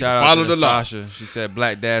 They just need to follow the law. She said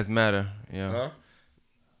black dads matter. Yeah. Huh?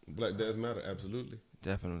 Black dads matter, absolutely.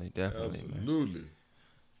 Definitely. Absolutely. Man.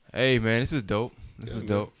 Hey man, this was dope. This was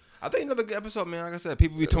dope. I think another good episode, man. Like I said,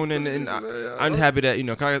 people be tuning in, and I'm happy that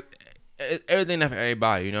everything not for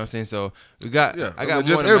everybody. You know what I'm saying? So we got. Yeah, I got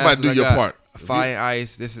just everybody do your part. Fire and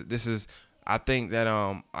Ice. This is. I think that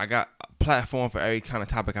I got a platform for every kind of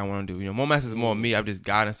topic I want to do. You know, Mo Masters is more me. I'm just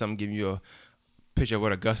guiding something, giving you a picture of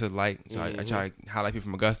what Augusta's like. So I try to highlight people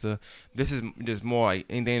from Augusta. This is just more like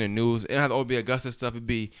anything in the news. It don't have to all be Augusta stuff. It'd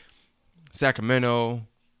be Sacramento.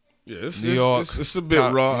 Yeah, New York. It's a bit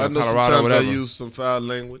raw. I know Colorado, sometimes whatever. I use some foul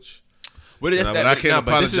language. But I can't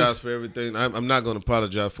apologize for everything. I'm not going to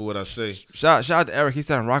apologize for what I say. Shout out to Eric. He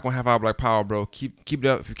said, "I'm rocking half hour Black Power, bro. Keep it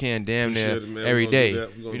up if you can. Damn near every day. You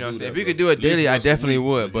know what I'm saying? If we could do it daily, I definitely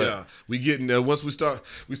would. But yeah, we getting there. Once we start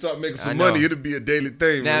making some money, it'll be a daily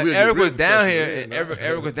thing. Now, Eric was down here.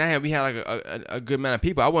 Eric was down here. We had like a good amount of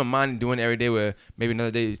people. I wouldn't mind doing it every day. Where maybe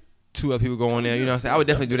another day, 2 other people go on there. You know what I'm saying? I would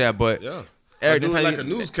definitely do that. But yeah. Eric, I do it like a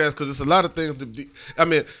newscast because it's a lot of things. I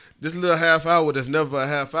mean, this little half hour that's never a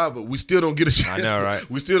half hour, but we still don't get a chance. I know, right?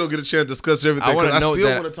 We still don't get a chance to discuss everything. I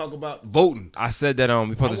still want to talk about voting. I said that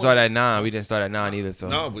we supposed to start at 9. We didn't start at 9 either. So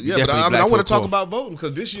no, but yeah, but I want to talk about voting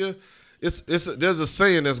because this year, there's a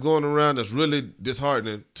saying that's going around that's really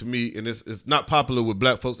disheartening to me, and it's not popular with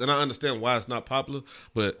black folks, and I understand why it's not popular,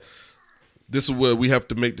 but this is where we have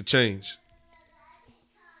to make the change.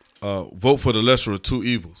 vote for the lesser of two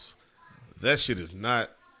evils. That shit is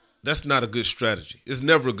not. That's not a good strategy. It's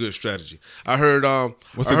never a good strategy. I heard.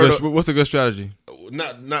 What's a good strategy?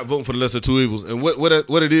 Not voting for the lesser of two evils. And what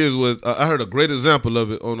it is was I heard a great example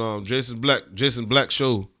of it on Jason Black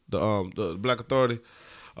show, the Black Authority.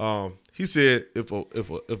 He said if a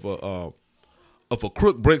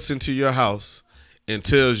crook breaks into your house and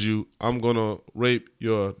tells you I'm gonna rape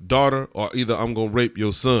your daughter or either I'm gonna rape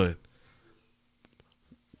your son,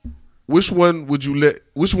 which one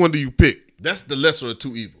do you pick? That's the lesser of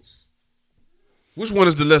two evils. Which one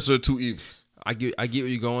is the lesser of two evils? I get where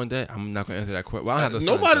you're going with that. I'm not gonna answer that question. Well, I don't have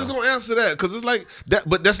Nobody's gonna answer that because it's like that.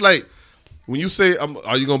 But that's like when you say,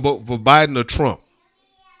 "Are you gonna vote for Biden or Trump?"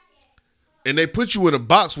 And they put you in a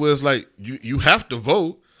box where it's like you have to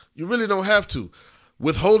vote. You really don't have to.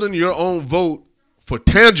 Withholding your own vote for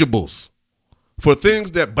tangibles, for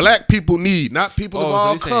things that black people need, not people of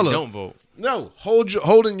all color. Don't vote. No,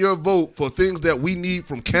 holding your vote for things that we need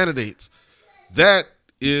from candidates. That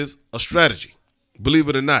is a strategy. Believe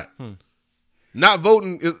it or not. Not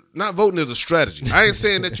voting is a strategy. I ain't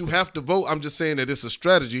saying that you have to vote. I'm just saying that it's a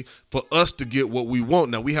strategy for us to get what we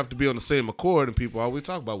want. Now, we have to be on the same accord, and people always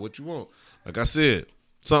talk about what you want. Like I said,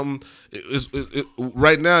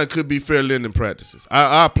 right now it could be fair lending practices.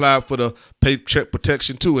 I applied for the paycheck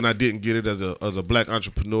protection too, and I didn't get it as a black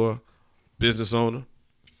entrepreneur, business owner.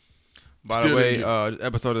 By the way, this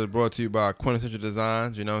episode is brought to you by Quintessential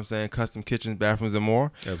Designs, you know what I'm saying? Custom kitchens, bathrooms, and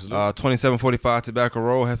more. Absolutely. 2745 Tobacco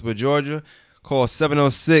Road, Hesper, Georgia. Call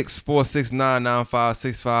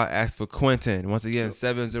 706-469-9565. Ask for Quentin. Once again,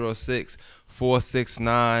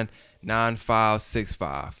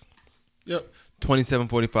 706-469-9565. Yep.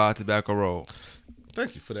 2745 Tobacco Road.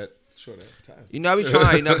 Thank you for that short time. You know, I be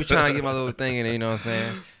trying to get my little thing in there, you know what I'm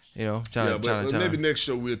saying? You know, maybe next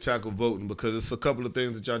show we'll tackle voting because it's a couple of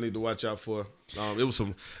things that y'all need to watch out for. It was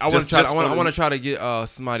some. I want to try to get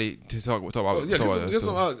somebody to talk about. Get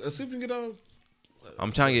some. See if we can get on.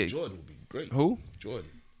 I'm trying to get Jordan would be great. Who? Jordan.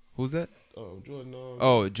 Who's that? Jordan.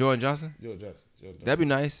 Jordan Johnson. Jordan Johnson. That'd be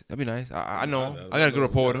nice. I know. I got a good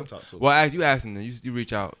rapport with him. Well, you ask him. You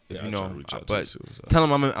reach out if you know. But tell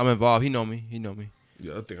him I'm involved. He know me.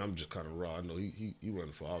 Yeah, I think I'm just kind of raw. I know he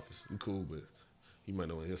running for office. We cool, but. He might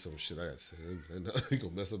not want to hear some shit I got to say. He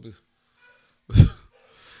gonna mess up it.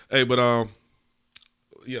 Hey, but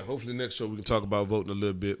hopefully next show we can talk about voting a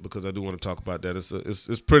little bit because I do want to talk about that. It's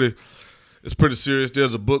pretty serious.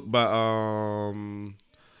 There's a book by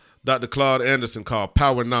Dr. Claude Anderson called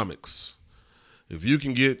Powernomics. If you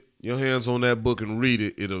can get your hands on that book and read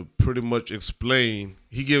it, it'll pretty much explain.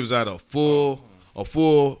 He gives out a full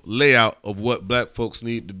layout of what black folks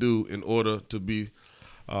need to do in order to be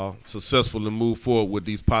successful and move forward with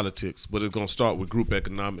these politics, but it's gonna start with group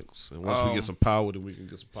economics. And once we get some power, then we can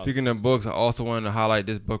get some politics. Speaking of books, I also wanted to highlight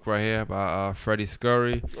this book right here by Freddie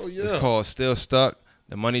Scurry. Oh yeah, it's called "Still Stuck: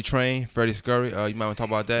 The Money Train." Freddie Scurry. You might want to talk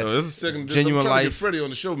about that. This is second. Genuine I'm trying Life. to get Freddie on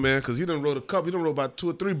the show, man, because he done wrote a couple. He done wrote about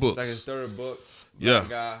 2 or 3 books. It's like his third book. Yeah.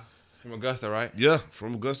 Guy from Augusta, right? Yeah,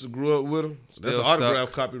 from Augusta. Grew up with him. That's an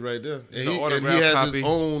autograph copy right there. And he has his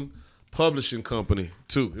own publishing company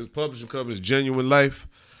too. His publishing company is Genuine Life.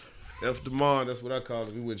 F. DeMar, that's what I call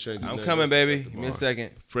him. He wouldn't change his name. I'm coming, baby. Give me a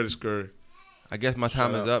second. Freddie Scurry. I guess my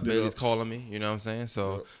time is up. Bailey's calling me. You know what I'm saying?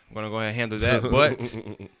 So I'm going to go ahead and handle that. But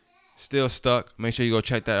Still Stuck. Make sure you go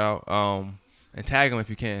check that out. And tag him if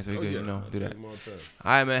you can so you can, do that. All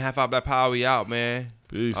right, man. Half Hour Black Power. We out, man.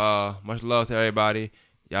 Peace. Much love to everybody.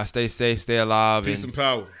 Y'all stay safe, stay alive. Peace and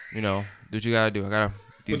power. Do what you got to do.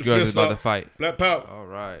 These girls is about to fight. Black Power. All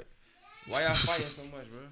right. Why y'all fighting so much, bro?